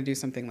they're going to do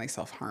something like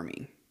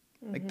self-harming.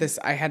 Mm-hmm. Like this,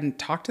 I hadn't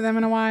talked to them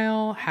in a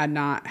while, had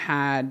not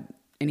had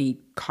any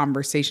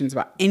conversations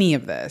about any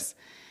of this.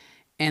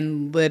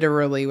 And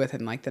literally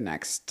within like the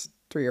next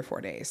 3 or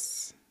 4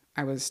 days,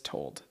 I was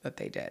told that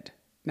they did.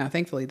 Now,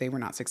 thankfully, they were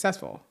not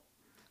successful.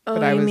 Oh,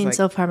 but you mean like,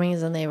 self-harming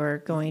as in they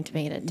were going to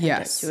make an attempt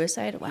at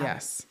suicide? Wow.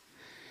 Yes.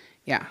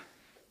 Yeah.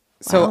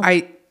 So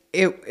wow.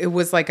 It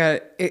was like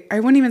I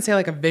wouldn't even say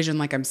like a vision,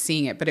 like I'm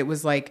seeing it, but it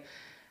was like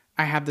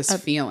I have this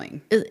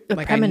feeling. A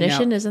like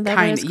premonition, isn't that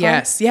what it's called?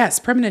 Yes.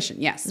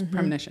 Premonition. Yes. Mm-hmm.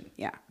 Premonition.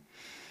 Yeah.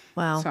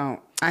 Wow.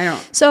 So I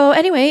don't. So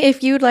anyway,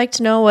 if you'd like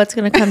to know what's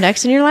going to come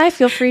next in your life,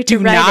 feel free to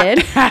write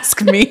it.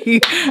 Ask me.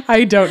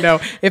 I don't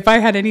know. If I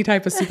had any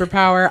type of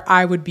superpower,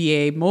 I would be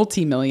a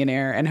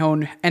multimillionaire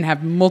and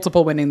have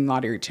multiple winning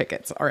lottery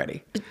tickets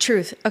already.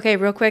 Truth. Okay,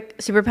 real quick,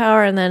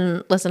 superpower, and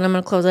then listen, I'm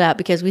going to close it out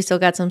because we still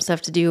got some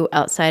stuff to do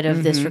outside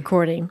of this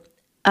recording.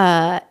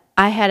 I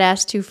had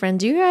asked 2 friends,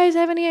 do you guys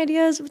have any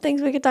ideas of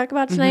things we could talk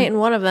about tonight? And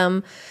one of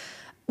them,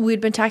 we'd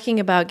been talking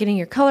about getting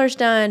your colors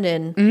done,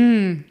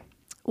 and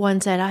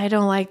one said, I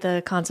don't like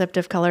the concept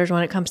of colors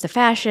when it comes to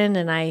fashion.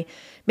 And I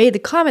made the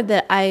comment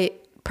that I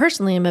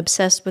personally am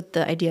obsessed with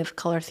the idea of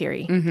color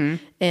theory. Mm-hmm.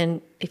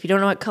 And if you don't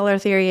know what color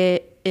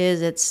theory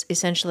is, it's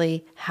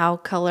essentially how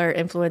color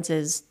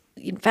influences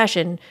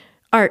fashion,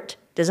 art,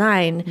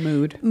 design,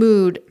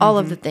 mood, all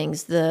of the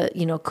things, the,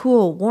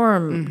 cool,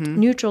 warm,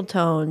 neutral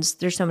tones.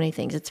 There's so many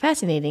things. It's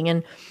fascinating.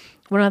 And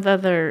one of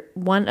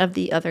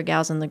the other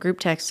gals in the group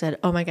text said,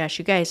 oh my gosh,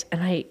 you guys,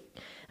 and I'm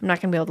not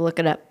going to be able to look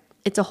it up.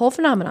 It's a whole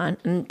phenomenon,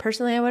 and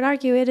personally I would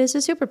argue it is a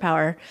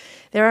superpower.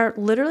 There are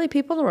literally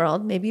people in the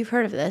world, maybe you've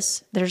heard of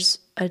this, there's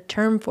a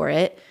term for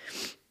it,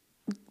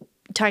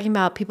 talking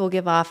about people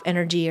give off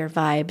energy or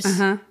vibes.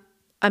 Uh-huh.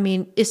 I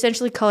mean,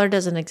 essentially color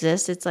doesn't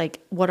exist. It's like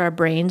what our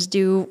brains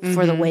do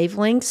for the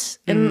wavelengths,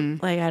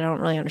 and like I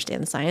don't really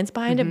understand the science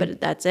behind it,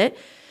 but that's it.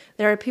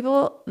 There are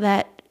people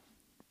that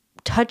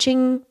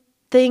touching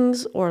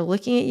things or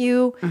looking at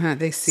you,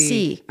 they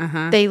see.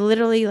 They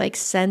literally like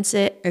sense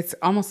it. It's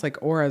almost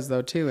like auras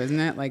though too, isn't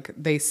it? Like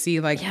they see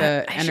like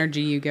the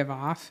energy you give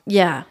off.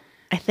 Yeah,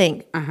 I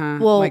think.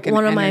 Well, like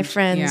one of my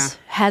friends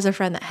has a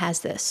friend that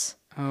has this.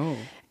 Oh.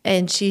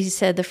 And she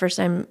said the first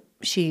time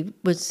she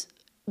was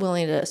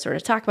willing to sort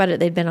of talk about it,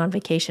 they'd been on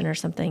vacation or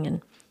something,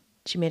 and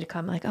she made a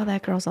comment like, oh,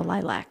 that girl's a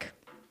lilac.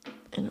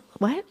 And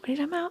what are you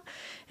talking about?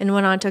 And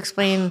went on to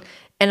explain.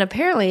 And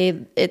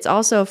apparently it's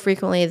also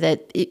frequently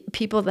that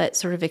people that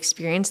sort of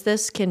experience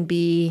this can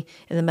be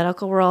in the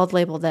medical world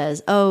labeled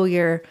as, oh,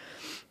 you're,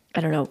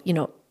 I don't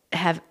know,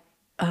 have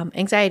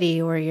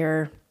anxiety, or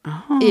it'll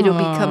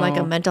become like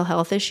a mental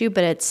health issue,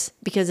 but it's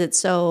because it's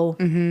so,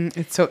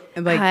 it's so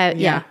like,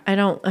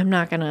 I'm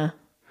not going to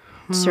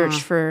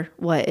search for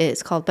what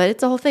it's called, but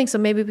it's a whole thing. So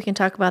maybe we can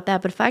talk about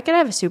that. But if I could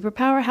have a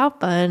superpower, how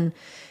fun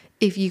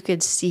if you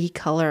could see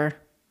color.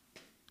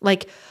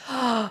 Like,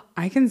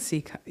 I can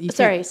see.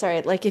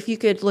 Sorry. Like if you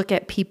could look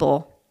at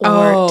people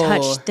or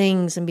touch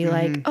things and be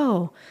like,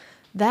 oh,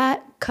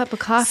 that cup of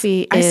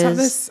coffee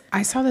is.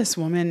 I saw this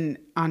woman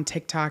on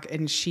TikTok,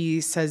 and she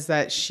says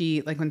that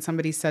she, like when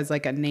somebody says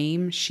like a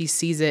name, she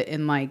sees it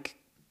in like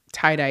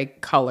tie-dye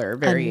color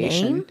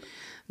variation. A name?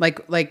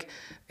 Like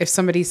if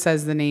somebody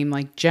says the name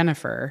like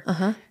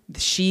Jennifer,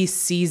 she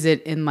sees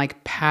it in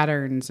like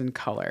patterns and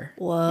color.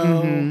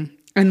 Whoa. Mm-hmm.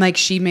 And like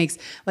she makes,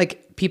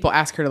 like people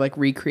ask her to like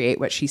recreate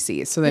what she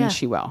sees. So then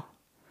she will.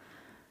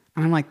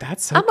 And I'm like,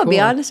 that's so cool. I'm going to be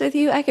honest with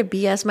you. I could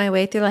BS my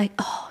way through like,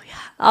 oh yeah.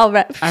 All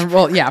right.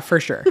 Well, yeah, for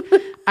sure.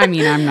 I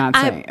mean, I'm not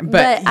saying,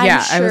 but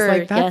yeah, I'm sure, I was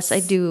like, yes,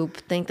 I do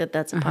think that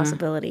that's a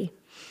possibility.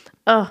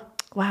 Oh,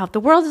 wow. The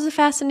world is a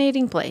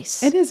fascinating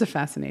place. It is a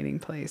fascinating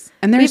place.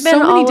 And there's so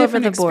many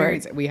different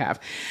experiences we have,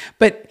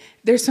 but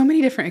there's so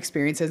many different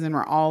experiences, and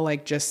we're all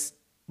like just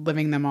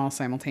living them all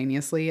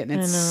simultaneously. And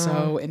it's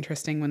so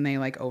interesting when they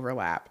like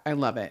overlap. I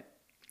love it.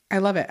 I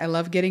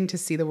love getting to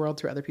see the world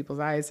through other people's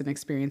eyes and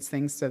experience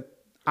things that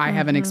I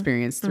haven't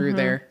experienced through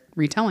their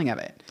retelling of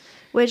it.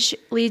 Which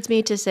leads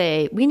me to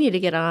say, we need to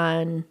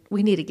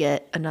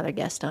get another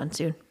guest on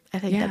soon. I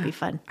think that'd be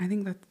fun. I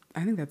think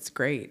that's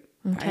great.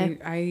 Okay.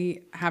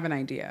 I have an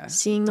idea.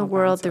 Seeing the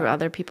world through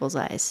other people's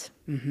eyes.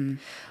 Mm-hmm.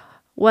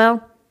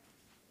 Well,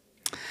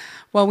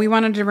 we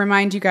wanted to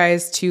remind you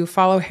guys to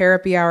follow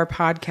Therapy Hour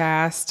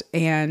podcast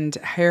and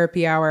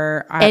Therapy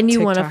Hour on and you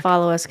TikTok. Want to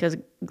follow us because,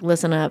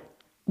 listen up,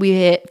 we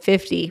hit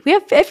 50. We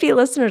have 50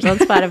 listeners on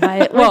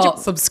Spotify.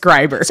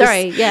 Subscribers.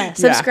 Sorry,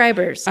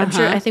 subscribers. I'm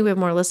sure. I think we have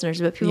more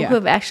listeners, but people who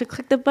have actually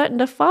clicked the button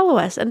to follow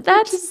us, and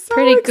that's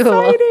pretty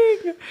cool.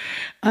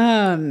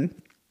 Exciting.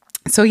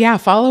 So yeah,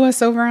 follow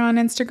us over on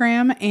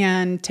Instagram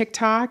and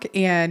TikTok.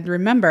 And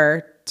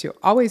remember to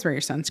always wear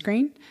your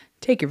sunscreen,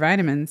 take your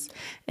vitamins,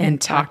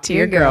 and talk to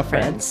your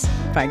girlfriends.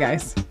 Bye,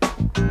 guys.